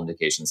polls, all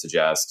indications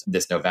suggest,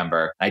 this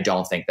November. I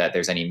don't think that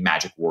there's any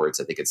magic words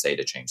that they could say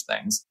to change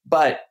things.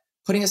 But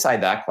putting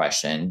aside that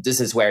question,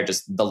 this is where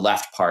just the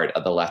left part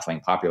of the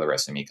left-wing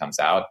popularist in me comes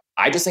out.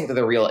 I just think that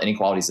the real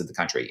inequalities of the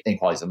country,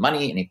 inequalities of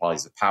money,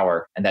 inequalities of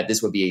power, and that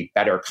this would be a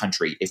better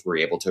country if we're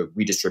able to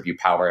redistribute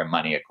power and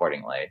money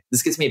accordingly.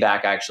 This gets me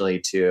back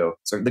actually to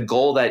sort of the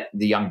goal that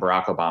the young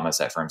Barack Obama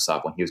set for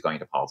himself when he was going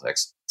into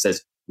politics. He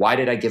says, why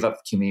did I give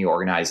up community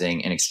organizing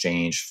in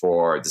exchange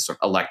for this sort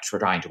of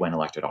trying to win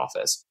elected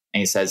office? And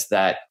he says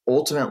that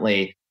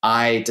ultimately,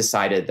 I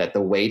decided that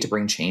the way to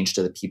bring change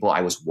to the people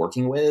I was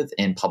working with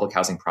in public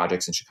housing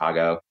projects in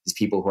Chicago, these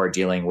people who are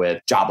dealing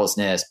with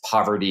joblessness,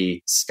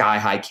 poverty,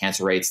 sky-high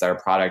cancer rates that are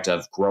a product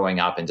of growing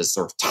up in just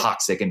sort of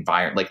toxic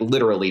environment,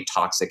 literally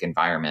toxic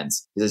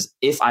environments. Because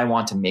if I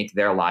want to make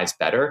their lives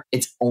better,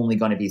 it's only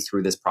going to be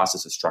through this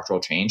process of structural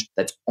change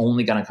that's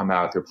only going to come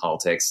out through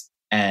politics.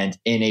 And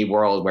in a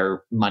world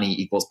where money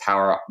equals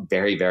power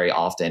very, very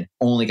often,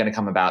 only going to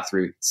come about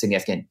through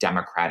significant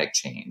democratic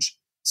change.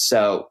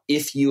 So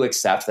if you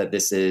accept that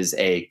this is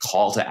a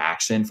call to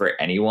action for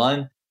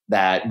anyone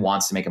that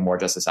wants to make a more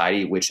just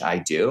society, which I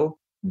do,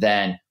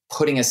 then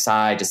putting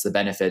aside just the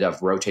benefit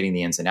of rotating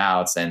the ins and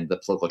outs and the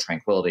political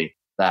tranquility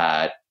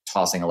that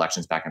tossing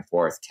elections back and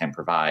forth can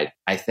provide,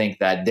 I think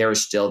that there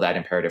is still that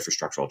imperative for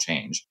structural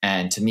change.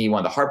 And to me, one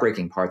of the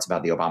heartbreaking parts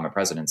about the Obama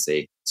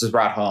presidency, this was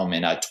brought home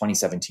in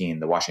 2017,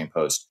 the Washington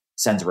Post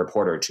sends a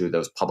reporter to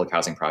those public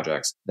housing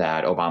projects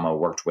that Obama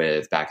worked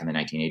with back in the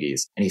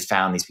 1980s. And he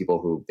found these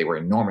people who they were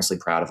enormously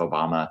proud of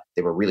Obama.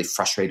 They were really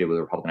frustrated with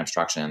Republican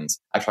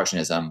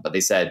obstructionism, but they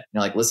said,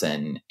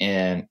 listen,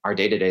 in our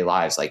day-to-day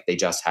lives, they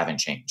just haven't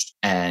changed.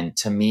 And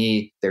to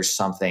me, there's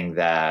something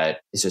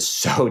that is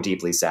just so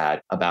deeply sad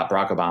about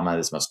Barack Obama,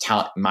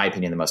 in my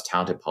opinion, the most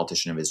talented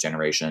politician of his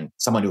generation,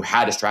 someone who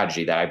had a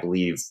strategy that I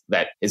believe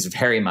that is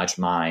very much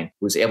mine,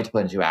 who was able to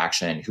put into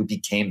action, who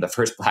became the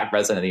first Black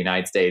president of the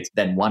United States,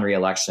 then won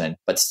re-election,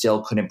 but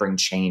still couldn't bring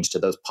change to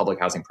those public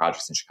housing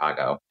projects in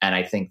Chicago. And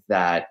I think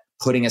that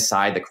putting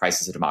aside the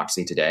crisis of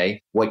democracy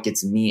today, what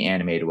gets me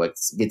animated, what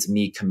gets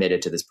me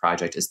committed to this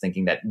project is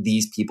thinking that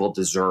these people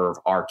deserve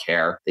our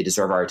care, they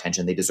deserve our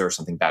attention, they deserve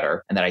something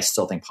better, and that I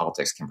still think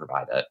politics can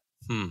provide it.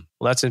 Well,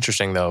 that's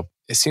interesting, though.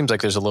 It seems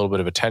like there's a little bit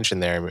of a tension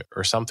there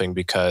or something,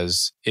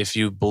 because if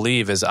you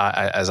believe, as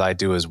I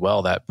do as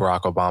well, that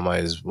Barack Obama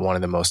is one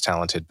of the most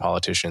talented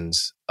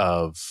politicians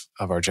of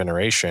our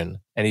generation,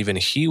 and even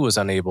he was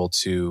unable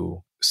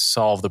to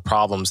solve the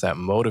problems that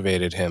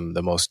motivated him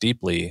the most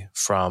deeply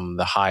from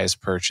the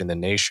highest perch in the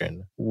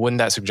nation, wouldn't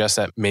that suggest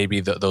that maybe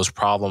those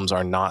problems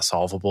are not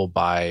solvable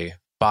by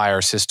by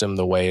our system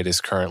the way it is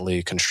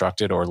currently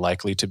constructed or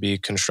likely to be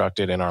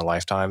constructed in our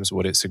lifetimes?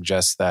 Would it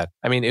suggest that,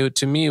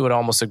 to me, it would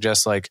almost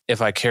suggest like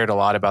if I cared a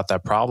lot about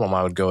that problem,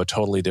 I would go a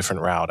totally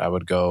different route. I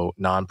would go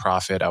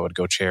nonprofit, I would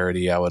go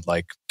charity, I would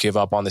like give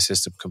up on the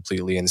system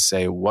completely and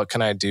say, what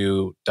can I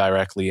do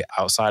directly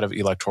outside of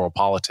electoral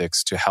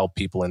politics to help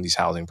people in these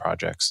housing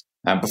projects?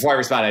 Before I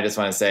respond, I just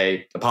want to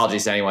say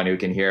apologies to anyone who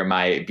can hear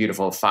my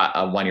beautiful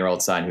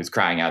 1-year-old son who's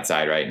crying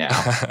outside right now.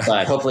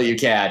 But hopefully you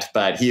can't,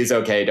 but he's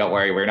okay. Don't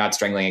worry. We're not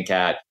strangling a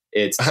cat.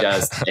 It's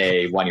just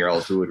a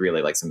 1-year-old who would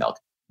really like some milk.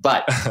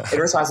 But in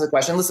response to the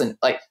question, listen,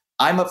 like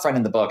I'm upfront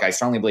in the book. I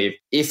strongly believe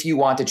if you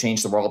want to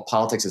change the world,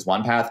 politics is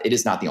one path. It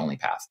is not the only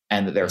path.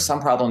 And there are some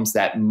problems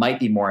that might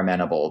be more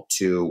amenable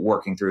to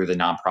working through the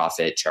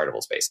nonprofit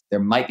charitable space. There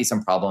might be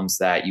some problems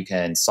that you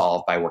can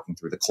solve by working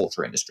through the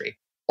culture industry.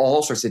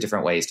 All sorts of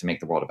different ways to make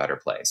the world a better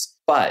place.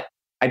 But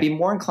I'd be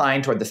more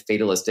inclined toward the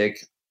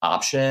fatalistic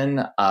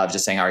option of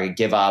just saying, all right,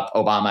 give up.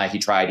 Obama, he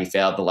tried, he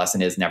failed. The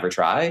lesson is never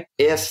try.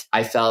 If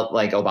I felt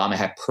like Obama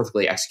had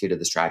perfectly executed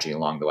the strategy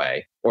along the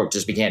way, or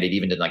just be candid,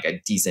 even did like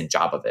a decent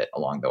job of it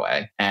along the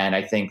way. And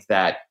I think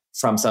that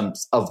from some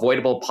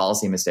avoidable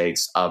policy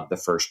mistakes of the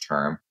first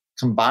term,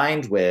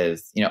 combined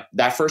with,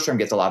 that first term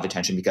gets a lot of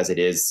attention because it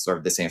is sort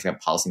of the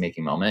significant policymaking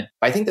moment.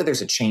 But I think that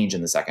there's a change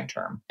in the second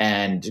term.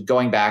 And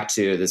going back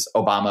to this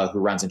Obama who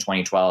runs in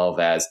 2012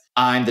 as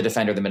I'm the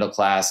defender of the middle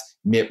class,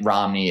 Mitt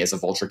Romney is a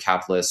vulture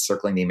capitalist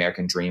circling the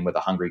American dream with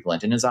a hungry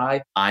glint in his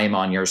eye. I am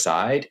on your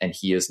side and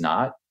he is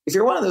not. If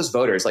you're one of those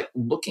voters, like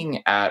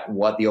looking at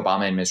what the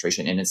Obama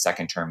administration in its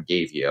second term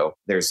gave you,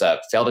 there's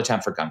a failed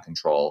attempt for gun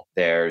control,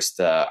 there's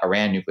the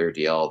Iran nuclear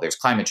deal, there's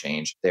climate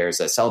change, there's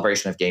a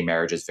celebration of gay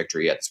marriage's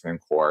victory at the Supreme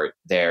Court,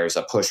 there's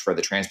a push for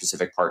the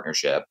Trans-Pacific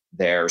Partnership,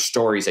 there are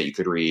stories that you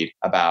could read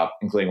about,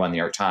 including one in the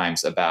New York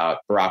Times,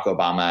 about Barack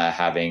Obama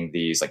having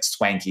these like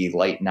swanky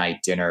late night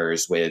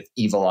dinners with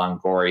Eva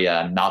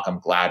Longoria, Malcolm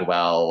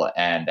Gladwell,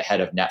 and the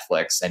head of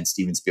Netflix and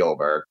Steven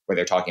Spielberg, where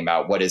they're talking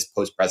about what his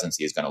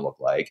post-presidency is going to look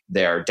like.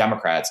 There are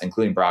Democrats,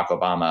 including Barack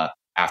Obama,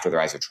 after the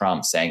rise of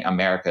Trump, saying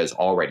America is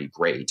already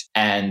great.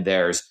 And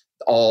there's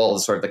all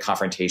sort of the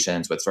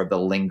confrontations with sort of the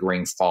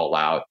lingering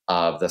fallout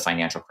of the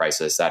financial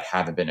crisis that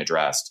haven't been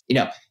addressed.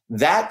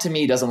 That to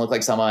me doesn't look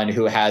like someone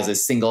who has a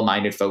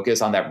single-minded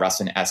focus on that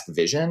Rustin-esque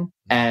vision.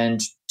 And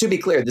to be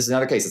clear, this is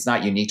another case. It's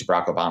not unique to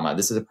Barack Obama.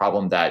 This is a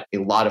problem that a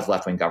lot of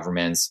left-wing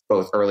governments,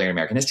 both earlier in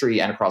American history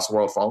and across the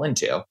world, fall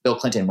into. Bill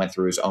Clinton went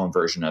through his own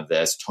version of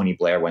this. Tony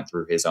Blair went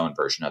through his own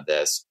version of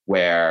this,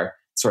 where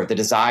sort of the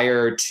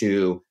desire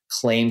to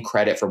claim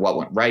credit for what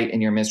went right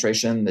in your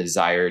administration, the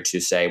desire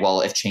to say,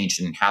 well, if change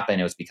didn't happen,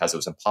 it was because it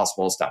was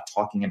impossible. Stop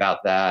talking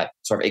about that.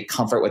 Sort of a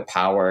comfort with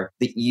power,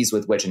 the ease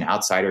with which an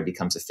outsider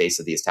becomes the face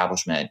of the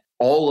establishment.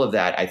 All of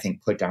that, I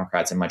think, put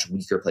Democrats in a much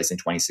weaker place in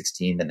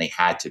 2016 than they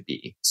had to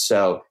be.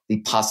 So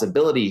the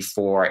possibility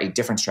for a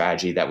different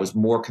strategy that was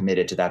more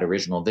committed to that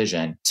original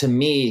vision, to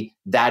me,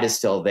 that is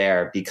still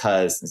there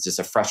because it's just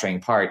a frustrating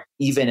part.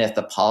 Even if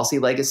the policy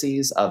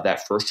legacies of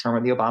that first term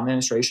of the Obama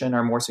administration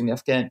are more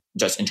significant,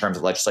 just in terms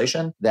of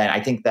legislation, then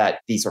I think that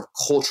the sort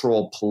of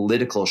cultural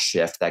political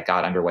shift that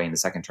got underway in the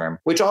second term,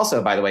 which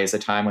also, by the way, is a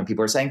time when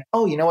people are saying,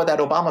 oh, you know what that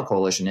Obama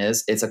coalition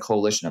is? It's a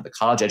coalition of the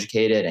college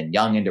educated and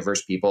young and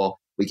diverse people.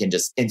 We can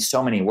just, in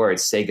so many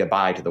words, say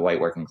goodbye to the white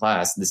working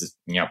class. This is,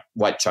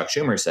 what Chuck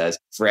Schumer says.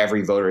 For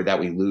every voter that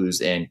we lose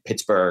in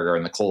Pittsburgh or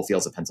in the coal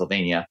fields of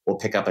Pennsylvania, we'll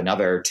pick up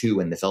another 2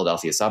 in the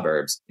Philadelphia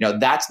suburbs.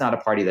 That's not a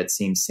party that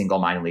seems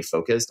single-mindedly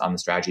focused on the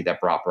strategy that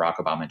brought Barack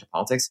Obama into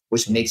politics,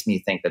 which makes me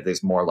think that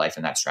there's more life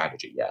in that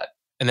strategy yet.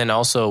 And then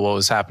also what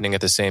was happening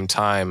at the same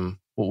time,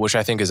 which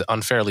I think is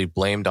unfairly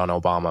blamed on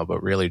Obama,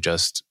 but really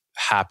just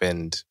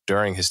happened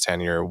during his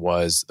tenure,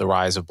 was the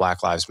rise of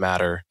Black Lives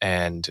Matter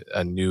and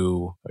a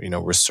new,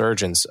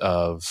 resurgence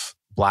of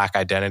Black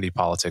identity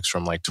politics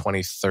from like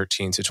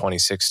 2013 to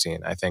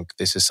 2016. I think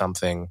this is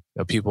something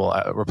people,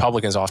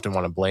 Republicans often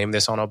want to blame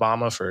this on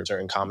Obama for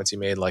certain comments he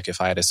made, like if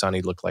I had a son,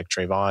 he'd look like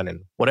Trayvon.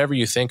 And whatever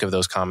you think of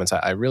those comments,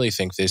 I really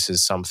think this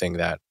is something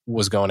that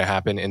was going to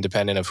happen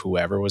independent of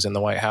whoever was in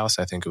the White House.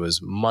 I think it was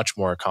much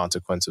more a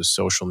consequence of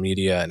social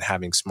media and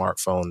having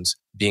smartphones,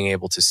 being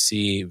able to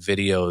see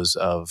videos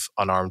of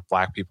unarmed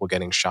Black people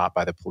getting shot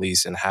by the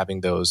police and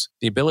having the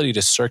ability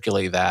to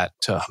circulate that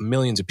to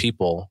millions of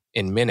people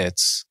in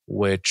minutes,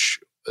 which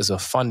is a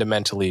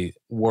fundamentally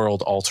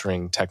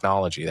world-altering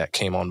technology that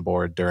came on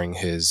board during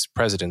his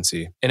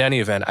presidency. In any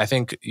event, I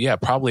think,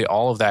 probably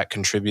all of that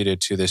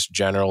contributed to this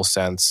general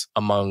sense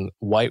among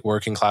white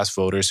working class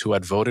voters who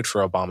had voted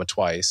for Obama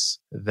twice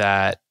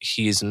that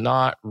he's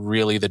not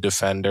really the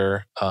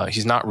defender.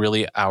 He's not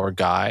really our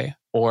guy.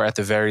 Or at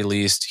the very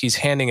least, he's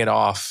handing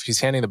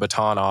the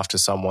baton off to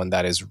someone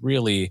that is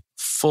really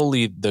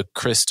fully the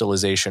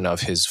crystallization of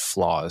his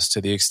flaws,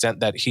 to the extent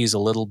that he's a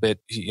little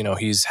bit,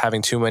 he's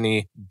having too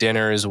many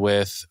dinners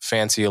with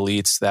fancy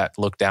elites that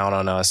look down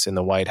on us in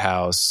the White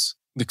House.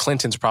 The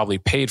Clintons probably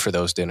paid for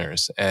those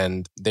dinners,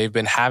 and they've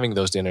been having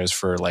those dinners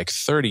for like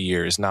 30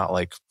 years, not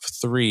like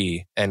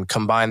 3. And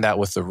combine that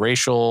with the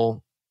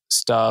racial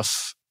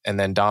stuff. And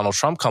then Donald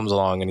Trump comes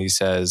along and he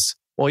says,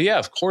 Well, yeah,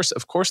 of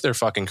course they're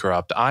fucking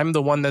corrupt. I'm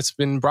the one that's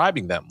been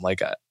bribing them.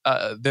 Like,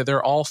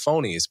 they're all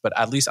phonies, but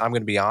at least I'm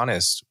going to be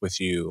honest with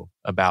you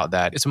about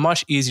that. It's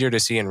much easier to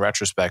see in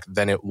retrospect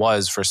than it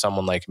was for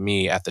someone like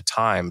me at the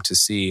time to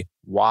see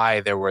why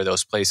there were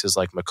those places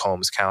like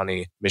McCombs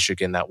County,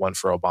 Michigan, that went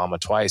for Obama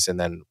twice and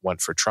then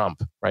went for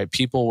Trump, right?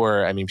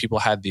 People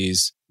had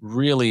these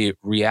really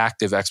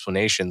reactive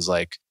explanations,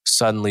 like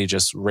suddenly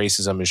just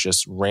racism is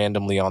just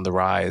randomly on the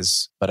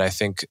rise. But I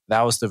think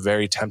that was the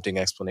very tempting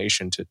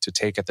explanation to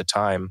take at the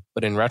time.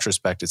 But in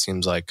retrospect, it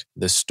seems like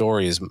this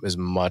story is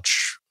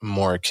much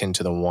more akin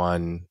to the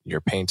one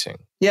you're painting.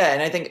 Yeah,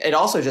 and I think it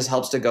also just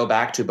helps to go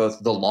back to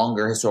both the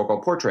longer historical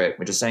portrait,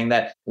 which is saying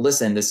that,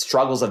 listen, the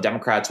struggles of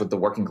Democrats with the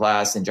working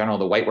class in general,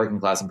 the white working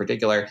class in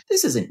particular,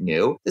 this isn't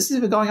new. This has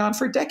been going on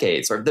for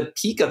decades. Or the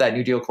peak of that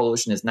New Deal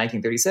coalition is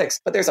 1936.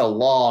 But there's a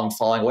long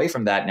falling away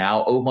from that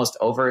now, almost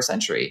over a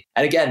century.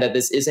 And again, that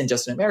this isn't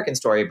just an American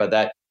story, but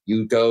that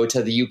you go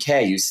to the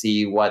UK, you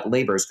see what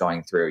Labour's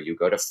going through. You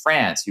go to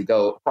France, you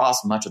go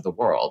across much of the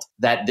world.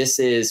 That this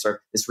is sort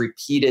of this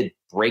repeated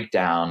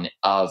breakdown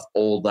of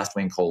old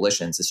left-wing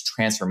coalitions, this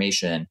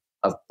transformation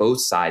of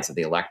both sides of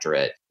the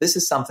electorate. This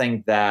is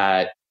something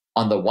that,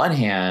 on the one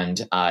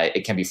hand,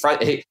 it can be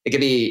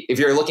if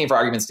you're looking for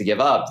arguments to give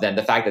up, then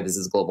the fact that this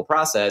is a global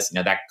process,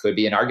 that could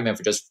be an argument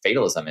for just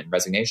fatalism and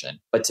resignation.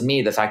 But to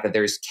me, the fact that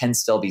there can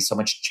still be so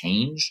much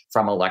change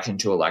from election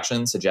to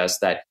election suggests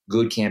that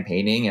good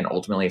campaigning and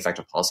ultimately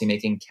effective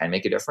policymaking can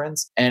make a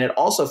difference. And it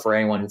also, for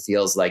anyone who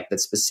feels like the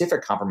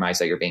specific compromise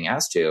that you're being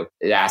asked to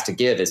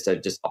give is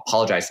to just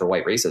apologize for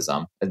white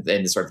racism and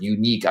the sort of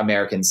unique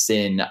American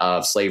sin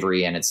of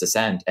slavery and its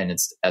descent and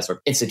its sort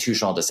of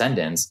institutional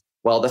descendants.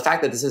 Well, the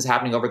fact that this is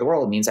happening over the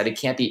world means that it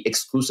can't be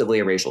exclusively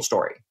a racial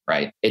story,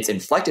 right? It's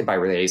inflected by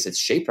race, it's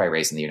shaped by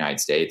race in the United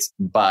States,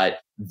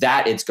 but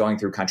that it's going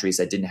through countries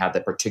that didn't have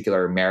the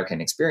particular American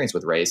experience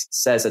with race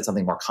says that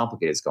something more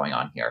complicated is going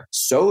on here.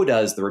 So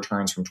does the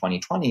returns from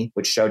 2020,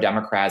 which show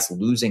Democrats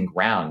losing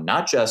ground,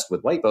 not just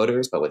with white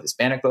voters, but with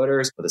Hispanic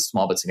voters, with a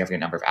small but significant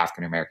number of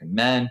African-American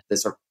men.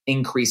 This sort of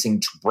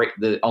increasing,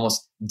 the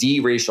almost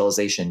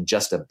de-racialization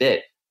just a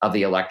bit of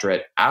the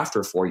electorate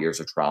after 4 years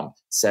of Trump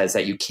says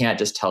that you can't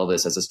just tell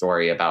this as a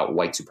story about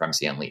white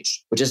supremacy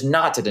unleashed, which is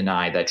not to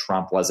deny that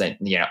Trump wasn't,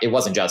 it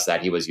wasn't just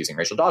that he was using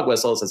racial dog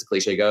whistles, as the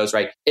cliche goes,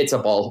 right? It's a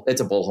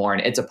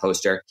bullhorn, it's a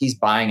poster. He's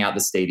buying out the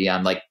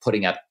stadium, like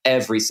putting up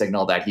every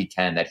signal that he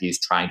can that he's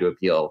trying to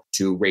appeal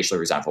to racially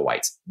resentful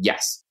whites.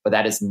 Yes, but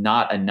that is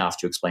not enough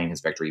to explain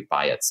his victory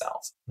by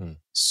itself.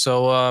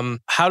 So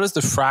how does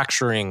the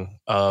fracturing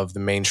of the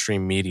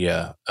mainstream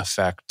media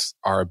affect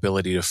our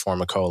ability to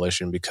form a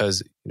coalition?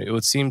 Because it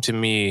would seem to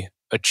me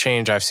a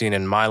change I've seen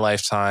in my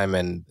lifetime,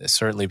 and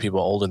certainly people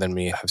older than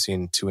me have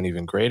seen to an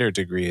even greater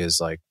degree, is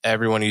like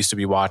everyone used to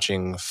be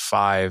watching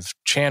 5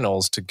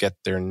 channels to get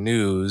their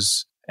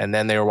news. And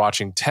then they were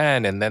watching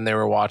 10, and then they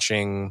were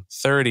watching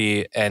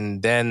 30,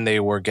 and then they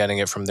were getting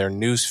it from their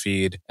news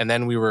feed. And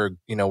then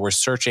we're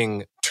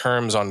searching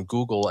terms on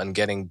Google and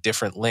getting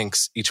different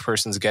links. Each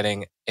person's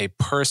getting a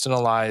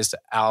personalized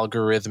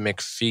algorithmic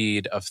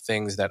feed of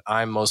things that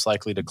I'm most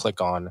likely to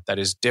click on that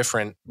is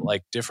different.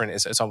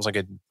 It's almost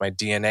like my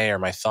DNA or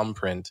my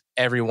thumbprint.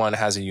 Everyone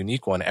has a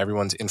unique one.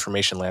 Everyone's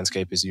information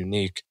landscape is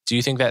unique. Do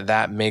you think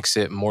that makes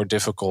it more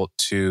difficult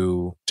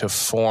to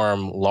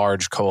form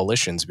large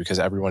coalitions because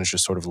everyone's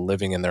just sort of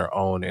living in their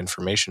own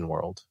information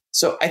world?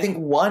 So I think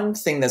one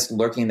thing that's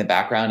lurking in the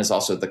background is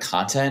also the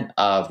content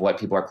of what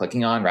people are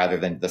clicking on rather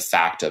than the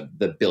fact of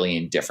the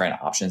billion different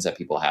options that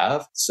people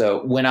have.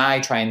 So when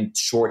I try and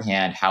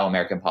shorthand how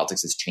American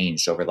politics has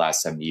changed over the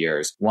last 70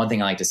 years, one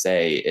thing I like to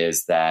say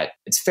is that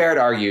it's fair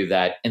to argue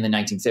that in the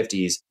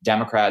 1950s,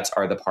 Democrats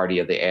are the party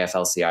of the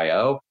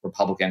AFL-CIO,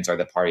 Republicans are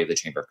the party of the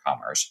Chamber of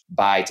Commerce.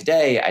 By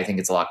today, I think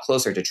it's a lot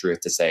closer to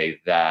truth to say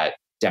that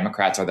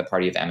Democrats are the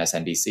party of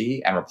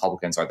MSNBC and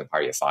Republicans are the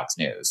party of Fox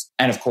News.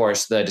 And of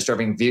course, the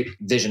disturbing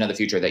vision of the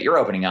future that you're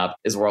opening up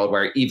is a world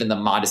where even the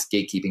modest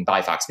gatekeeping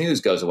by Fox News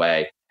goes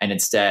away. And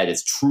instead,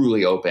 it's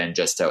truly open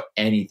just to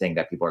anything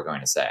that people are going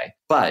to say.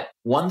 But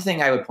one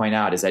thing I would point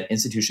out is that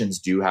institutions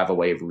do have a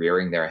way of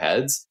rearing their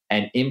heads.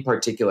 And in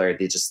particular,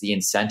 the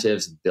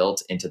incentives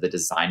built into the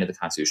design of the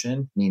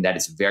Constitution mean that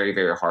it's very,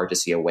 very hard to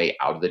see a way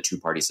out of the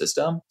two-party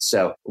system.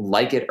 So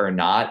like it or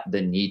not,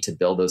 the need to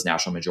build those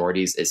national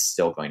majorities is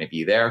still going to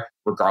be there,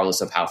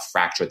 regardless of how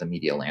fractured the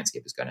media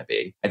landscape is going to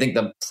be. I think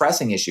the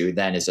pressing issue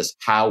then is just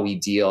how we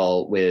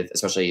deal with,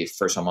 especially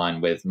for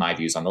someone with my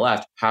views on the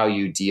left, how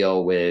you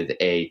deal with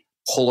a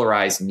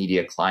polarized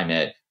media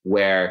climate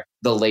where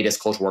the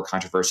latest culture war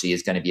controversy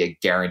is going to be a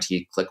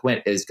guaranteed click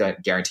win, is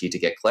guaranteed to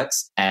get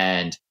clicks.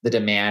 And the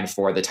demand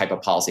for the type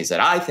of policies that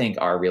I think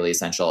are really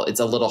essential, it's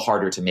a little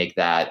harder to make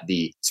that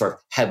the sort of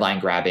headline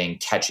grabbing,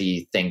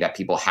 catchy thing that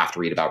people have to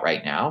read about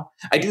right now.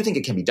 I do think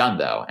it can be done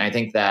though. And I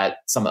think that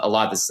a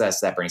lot of the success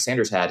that Bernie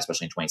Sanders had,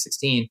 especially in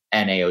 2016,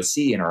 and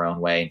AOC in her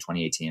own way in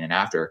 2018 and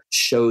after,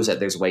 shows that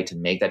there's a way to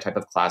make that type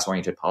of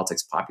class-oriented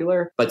politics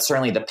popular. But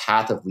certainly the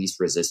path of least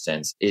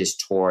resistance is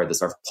toward the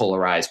sort of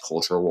polarized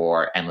culture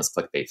war, endless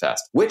clickbait fest.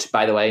 protest, which,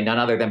 by the way, none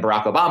other than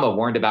Barack Obama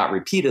warned about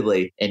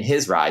repeatedly in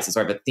his rise. It's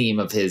sort of a theme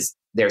of his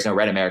 "There's no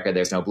red America,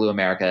 there's no blue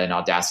America," and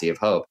audacity of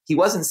hope. He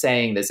wasn't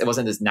saying this, it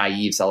wasn't this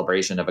naive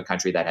celebration of a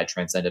country that had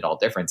transcended all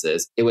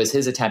differences. It was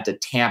his attempt to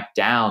tamp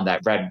down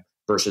that red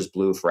versus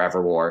blue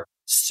forever war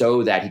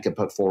so that he could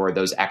put forward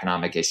those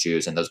economic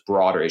issues and those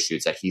broader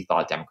issues that he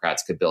thought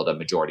Democrats could build a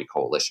majority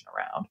coalition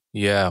around.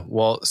 Yeah,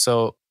 well,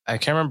 so I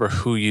can't remember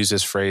who used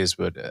this phrase,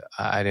 but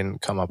I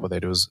didn't come up with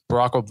it. It was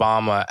Barack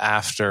Obama,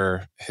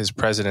 after his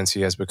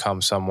presidency, has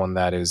become someone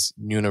that is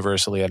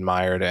universally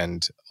admired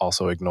and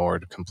also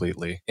ignored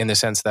completely, in the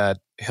sense that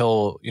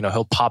he'll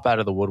pop out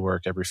of the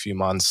woodwork every few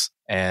months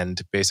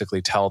and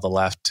basically tell the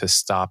left to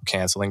stop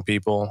canceling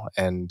people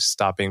and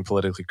stop being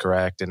politically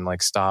correct and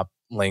like stop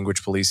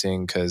language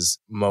policing, because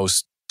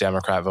most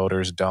Democrat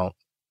voters don't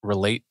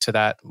relate to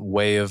that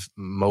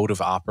mode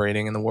of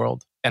operating in the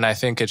world. And I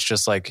think it's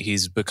just like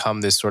he's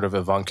become this sort of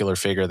avuncular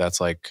figure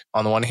that's like,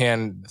 on the one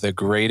hand, the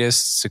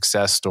greatest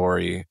success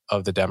story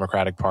of the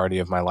Democratic Party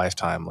of my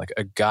lifetime. Like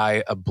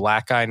a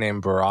black guy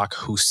named Barack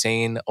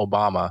Hussein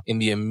Obama, in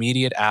the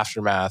immediate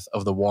aftermath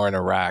of the war in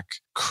Iraq,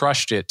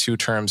 crushed it 2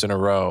 terms in a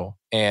row.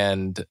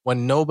 And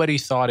when nobody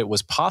thought it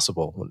was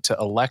possible to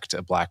elect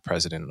a black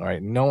president,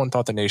 right? No one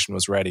thought the nation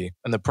was ready.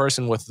 And the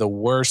person with the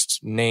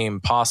worst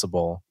name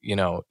possible,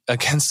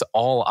 against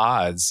all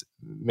odds,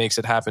 makes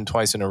it happen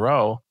twice in a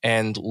row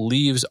and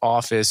leaves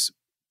office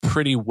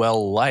pretty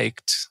well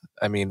liked.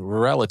 I mean,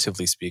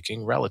 relatively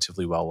speaking,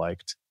 relatively well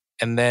liked.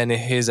 And then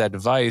his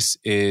advice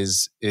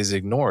is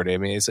ignored. I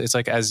mean, it's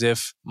like as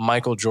if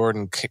Michael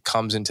Jordan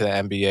comes into the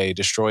NBA,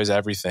 destroys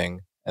everything,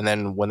 and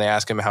then when they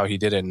ask him how he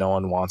did it, no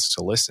one wants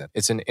to listen.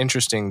 It's an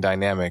interesting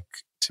dynamic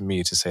to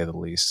me, to say the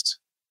least.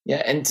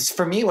 Yeah, and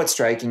for me, what's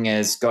striking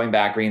is going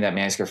back, reading that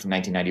manuscript from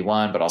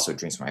 1991, but also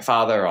Dreams from My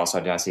Father, also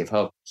Audacity of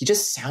Hope. He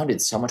just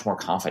sounded so much more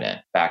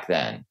confident back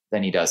then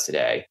than he does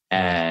today.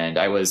 And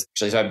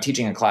I'm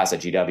teaching a class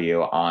at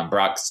GW on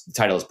the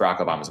title is Barack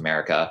Obama's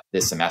America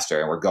this semester,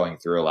 and we're going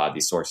through a lot of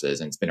these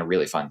sources, and it's been a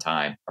really fun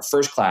time. Our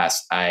first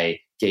class, I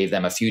gave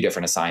them a few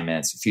different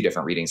assignments, a few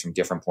different readings from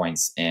different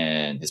points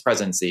in his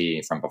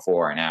presidency, from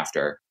before and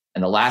after.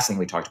 And the last thing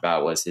we talked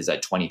about was his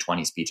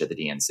 2020 speech at the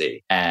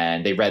DNC.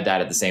 And they read that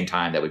at the same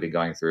time that we've been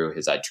going through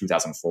his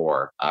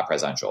 2004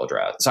 presidential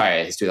address.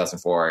 Sorry, his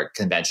 2004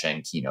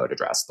 convention keynote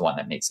address, the one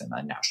that makes him a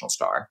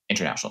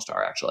international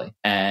star, actually.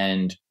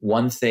 And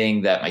one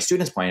thing that my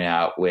students pointed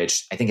out,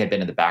 which I think had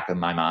been in the back of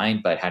my mind,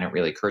 but hadn't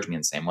really occurred to me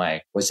in the same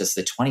way, was just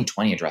the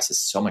 2020 address is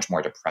so much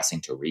more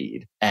depressing to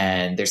read.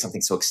 And there's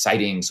something so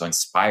exciting, so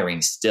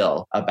inspiring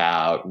still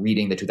about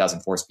reading the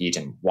 2004 speech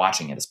and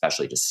watching it,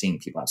 especially just seeing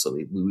people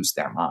absolutely lose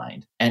their mind.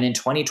 And in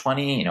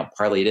 2020,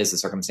 partly it is the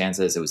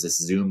circumstances. It was this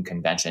Zoom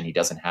convention. He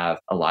doesn't have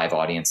a live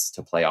audience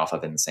to play off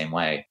of in the same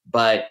way.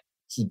 But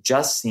he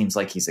just seems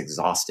like he's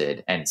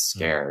exhausted and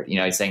scared.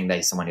 He's saying that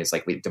he's someone who's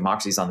like,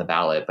 democracy's on the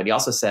ballot. But he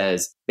also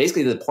says,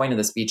 basically the point of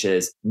the speech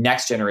is,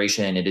 next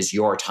generation, it is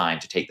your time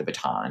to take the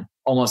baton.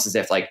 Almost as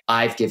if like,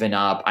 I've given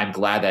up. I'm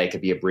glad that I could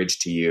be a bridge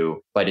to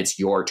you, but it's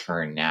your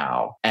turn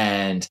now.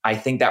 And I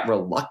think that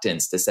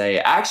reluctance to say,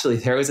 actually,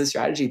 there was a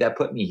strategy that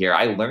put me here.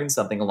 I learned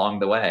something along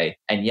the way.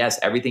 And yes,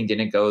 everything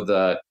didn't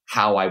go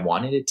how I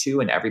wanted it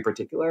to in every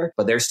particular,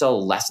 but there's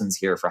still lessons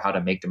here for how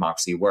to make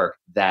democracy work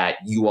that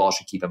you all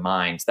should keep in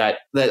mind. That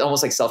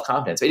almost like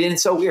self-confidence. And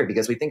it's so weird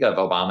because we think of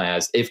Obama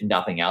as, if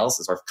nothing else,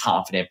 a sort of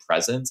confident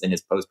presence in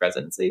his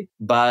post-presidency.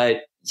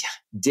 But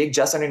dig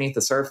just underneath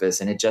the surface,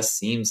 and it just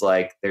seems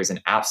like there's an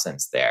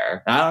absence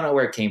there. And I don't know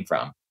where it came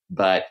from,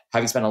 but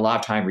having spent a lot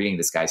of time reading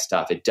this guy's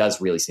stuff, it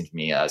does really seem to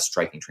me a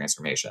striking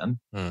transformation.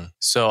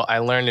 So I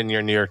learned in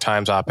your New York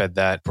Times op-ed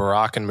that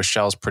Barack and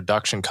Michelle's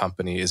production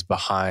company is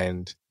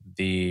behind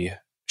the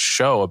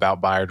show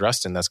about Bayard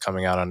Rustin that's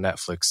coming out on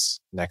Netflix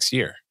next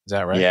year. Is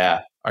that right?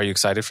 Yeah. Are you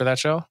excited for that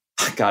show?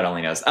 God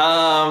only knows.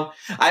 I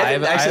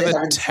have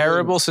a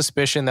terrible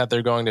suspicion that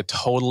they're going to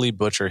totally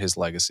butcher his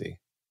legacy.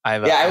 I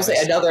would say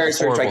another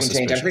sort of striking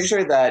change. I'm pretty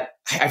sure that,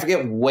 I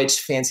forget which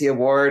fancy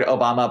award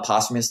Obama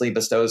posthumously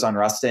bestows on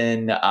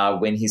Rustin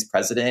when he's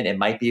president. It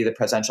might be the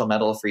Presidential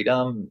Medal of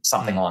Freedom,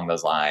 something along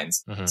those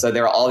lines. Mm-hmm. So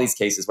there are all these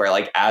cases where,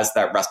 like, as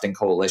that Rustin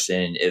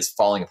coalition is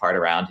falling apart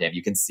around him,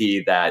 you can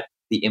see that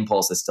the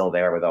impulse is still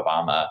there with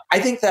Obama.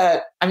 I think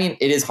that,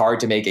 it is hard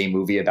to make a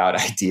movie about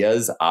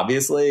ideas,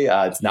 obviously.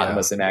 It's not the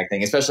most cinematic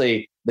thing,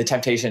 especially the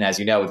temptation, as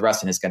you know, with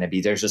Rustin is going to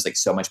be, there's just like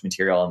so much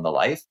material in the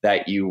life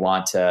that you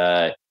want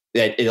to,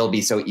 that it'll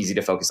be so easy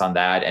to focus on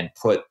that and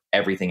put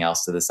everything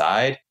else to the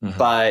side. Mm-hmm.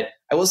 But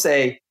I will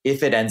say,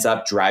 if it ends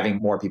up driving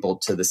more people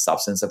to the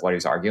substance of what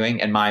he's arguing,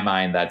 in my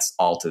mind, that's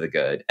all to the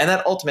good. And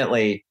that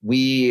ultimately,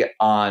 we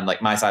on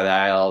like my side of the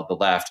aisle, the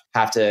left,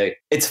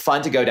 it's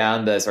fun to go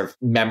down the sort of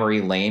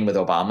memory lane with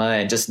Obama.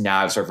 And just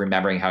now sort of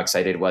remembering how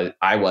excited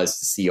I was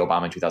to see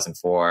Obama in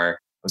 2004.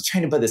 I was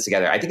trying to put this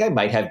together. I think I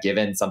might have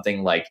given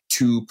something like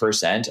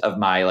 2% of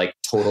my like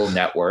total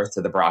net worth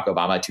to the Barack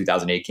Obama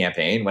 2008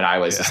 campaign when I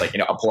was just like,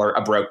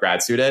 a broke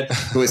grad student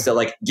who was still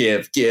like,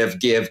 give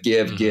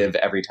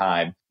every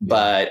time.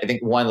 But I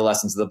think one of the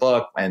lessons of the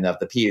book and of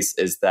the piece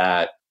is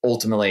that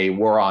ultimately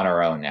we're on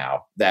our own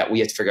now, that we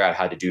have to figure out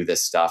how to do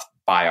this stuff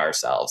by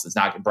ourselves. It's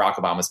not, Barack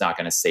Obama's not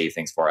going to save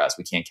things for us.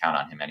 We can't count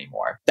on him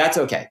anymore. That's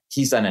okay.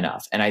 He's done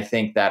enough. And I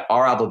think that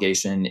our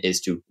obligation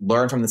is to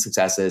learn from the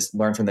successes,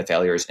 learn from the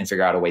failures, and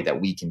figure out a way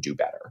that we can do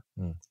better.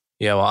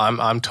 Yeah, well,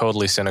 I'm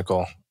totally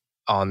cynical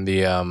on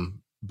the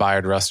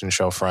Bayard Rustin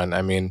show front.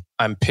 I mean,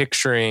 I'm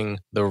picturing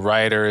the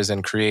writers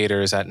and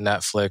creators at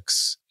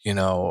Netflix,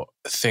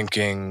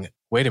 thinking,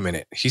 wait a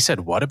minute, he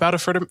said what about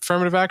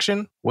affirmative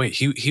action? Wait,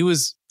 he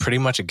was pretty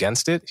much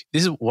against it.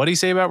 This is what did he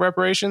say about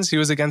reparations? He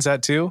was against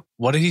that too.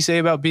 What did he say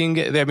about being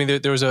gay? I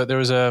mean, there was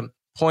a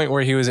point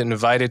where he was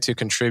invited to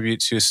contribute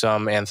to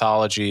some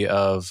anthology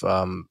of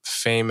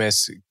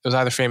famous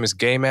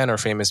gay men or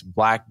famous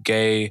Black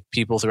gay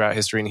people throughout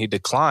history, and he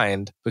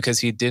declined because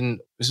he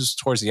didn't. This was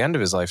towards the end of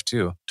his life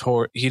too.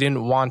 He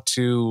didn't want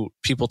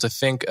people to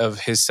think of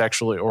his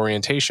sexual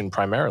orientation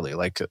primarily,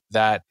 like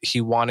that.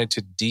 He wanted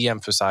to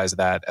de-emphasize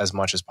that as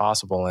much as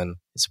possible, and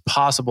it's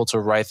possible to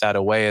write that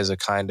away as a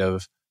kind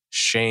of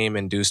shame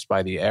induced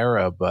by the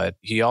era, but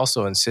he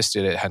also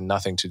insisted it had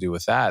nothing to do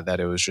with that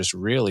it was just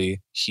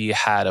really, he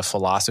had a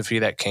philosophy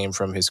that came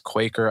from his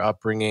Quaker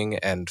upbringing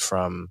and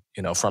from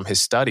his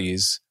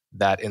studies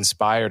that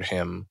inspired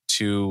him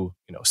to,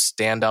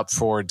 stand up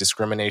for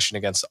discrimination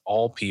against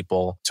all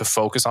people, to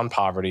focus on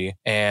poverty,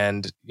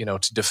 and,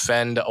 to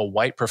defend a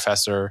white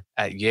professor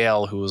at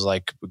Yale who was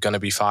like going to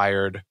be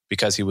fired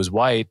because he was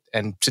white,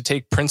 and to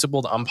take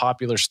principled,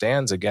 unpopular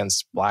stands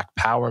against Black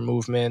Power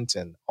movement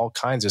and all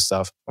kinds of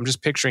stuff. I'm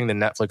just picturing the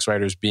Netflix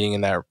writers being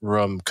in that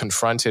room,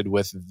 confronted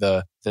with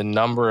the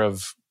number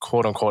of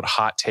quote unquote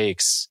hot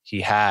takes he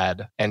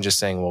had, and just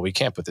saying, well, we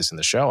can't put this in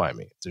the show. I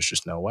mean, there's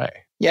just no way.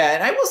 Yeah.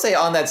 And I will say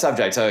on that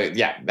subject, so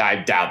yeah, I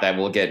doubt that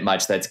we'll get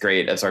much that's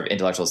great of sort of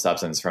intellectual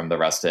substance from the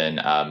Rustin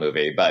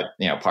movie, but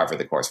par for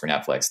the course for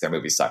Netflix. Their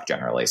movies suck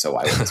generally. So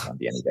why would this one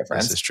be any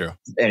different? This is true.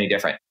 Any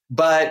different.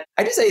 But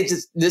I just say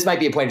this might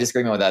be a point of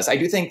disagreement with us. I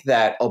do think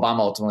that Obama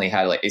ultimately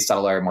had like a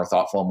subtler, more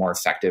thoughtful, more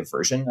effective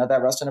version of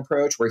that Rustin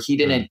approach, where he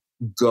didn't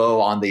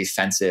go on the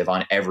offensive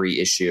on every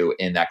issue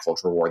in that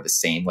cultural war the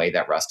same way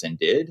that Rustin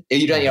did.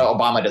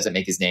 Obama doesn't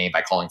make his name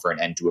by calling for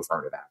an end to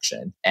affirmative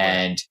action.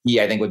 And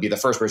he, I think, would be the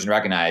first person to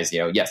recognize,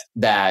 yes,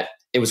 that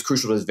it was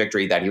crucial to his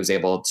victory that he was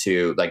able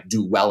to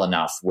do well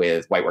enough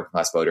with white working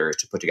class voters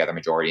to put together a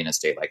majority in a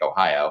state like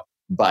Ohio.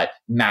 But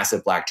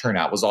massive Black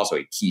turnout was also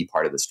a key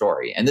part of the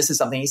story. And this is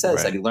something he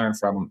says that he learned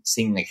from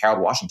seeing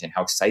Harold Washington,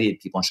 how excited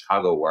people in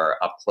Chicago were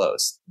up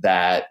close,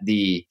 that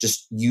the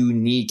just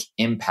unique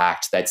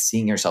impact that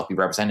seeing yourself be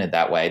represented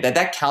that way,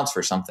 that counts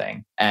for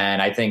something.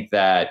 And I think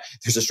that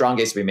there's a strong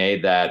case to be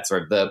made that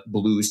sort of the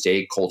blue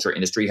state culture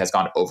industry has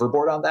gone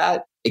overboard on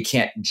that. It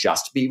can't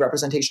just be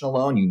representation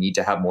alone. You need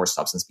to have more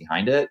substance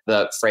behind it.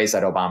 The phrase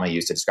that Obama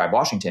used to describe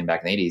Washington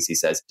back in the 80s, he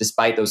says,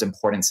 despite those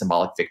important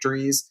symbolic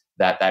victories,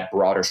 that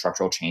broader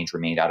structural change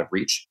remained out of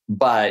reach.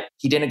 But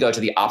he didn't go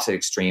to the opposite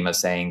extreme of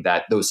saying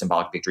that those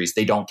symbolic victories,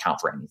 they don't count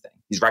for anything.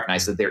 He's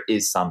recognized that there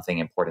is something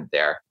important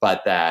there,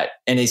 but that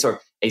in a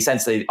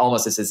sense that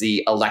almost this is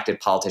the elected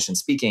politician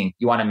speaking,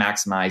 you want to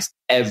maximize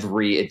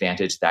every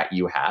advantage that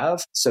you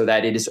have so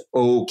that it is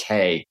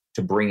okay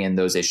to bring in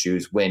those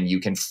issues when you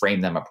can frame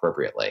them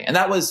appropriately. And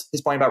that was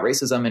his point about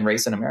racism and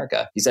race in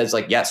America. He says,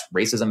 yes,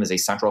 racism is a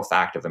central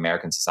fact of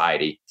American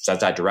society. He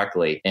says that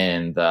directly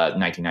in the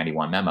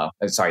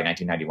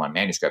 1991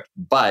 manuscript.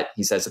 But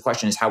he says the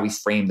question is how we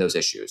frame those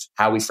issues.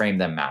 How we frame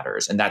them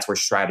matters. And that's where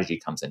strategy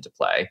comes into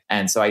play.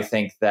 And so I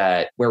think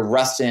that where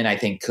Rustin,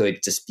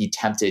 could just be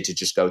tempted to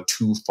just go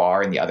too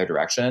far in the other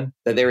direction,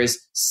 that there is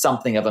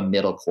something of a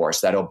middle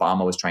course that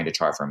Obama was trying to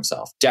chart for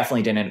himself.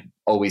 Definitely didn't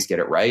always get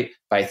it right,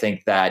 but I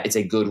think that it's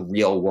a good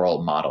real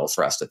world model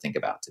for us to think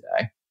about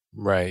today.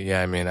 Right.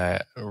 Yeah. I mean,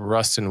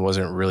 Rustin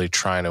wasn't really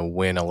trying to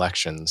win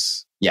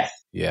elections. Yeah.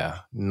 Yeah.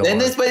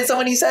 But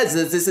someone he says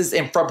this is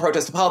From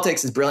Protest to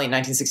Politics, his brilliant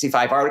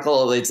 1965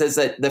 article. It says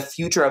that the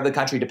future of the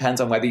country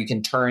depends on whether you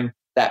can turn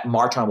that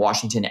March on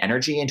Washington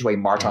energy into a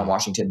March on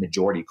Washington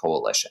majority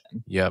coalition.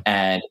 Yep.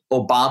 And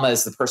Obama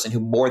is the person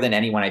who more than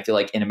anyone, I feel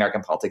like in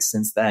American politics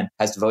since then,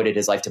 has devoted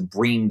his life to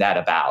bring that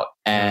about.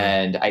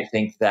 And I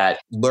think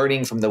that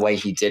learning from the way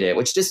he did it,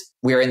 which just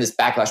we're in this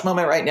backlash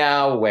moment right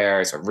now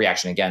where sort of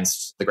reaction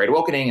against the Great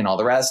Awakening and all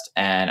the rest.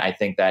 And I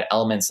think that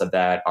elements of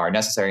that are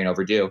necessary and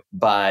overdue.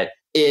 But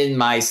in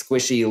my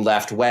squishy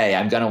left way,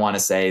 I'm going to want to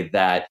say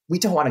that we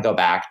don't want to go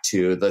back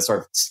to the sort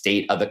of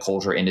state of the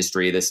culture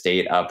industry, the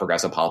state of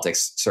progressive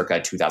politics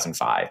circa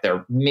 2005. There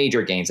are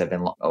major gains that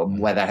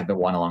have been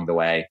won along the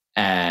way.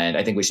 And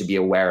I think we should be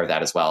aware of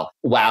that as well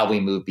while we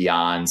move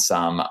beyond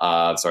some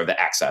of sort of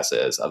the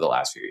excesses of the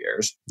last few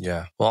years.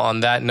 Yeah. Well,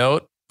 on that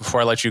note,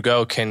 before I let you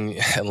go,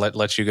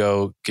 let you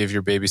go give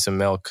your baby some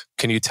milk,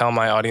 can you tell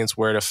my audience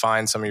where to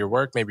find some of your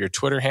work, maybe your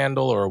Twitter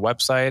handle or a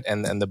website,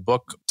 and the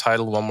book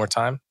title one more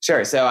time?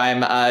 Sure. So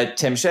I'm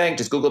Tim Schenk.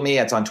 Just Google me.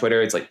 It's on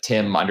Twitter. It's like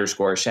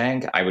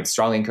Tim_Schenk. I would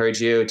strongly encourage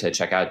you to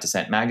check out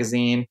Dissent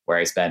Magazine, where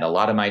I spend a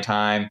lot of my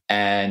time.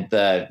 And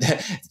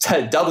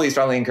doubly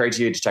strongly encourage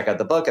you to check out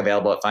the book,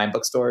 available at fine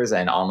bookstores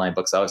and online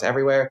booksellers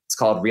everywhere. It's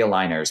called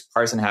Realigners,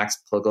 Partisan Hacks,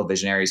 Political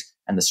Visionaries,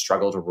 and the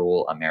Struggle to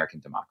Rule American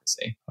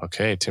Democracy.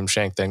 Okay, Tim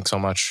Schenk, thanks so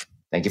much.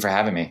 Thank you for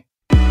having me.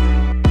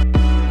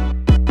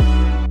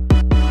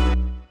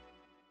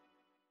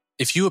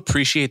 If you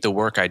appreciate the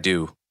work I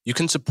do, you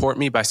can support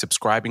me by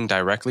subscribing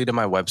directly to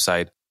my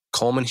website,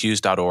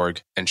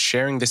 colemanhughes.org, and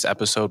sharing this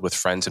episode with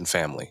friends and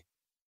family.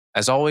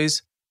 As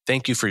always,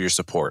 thank you for your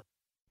support.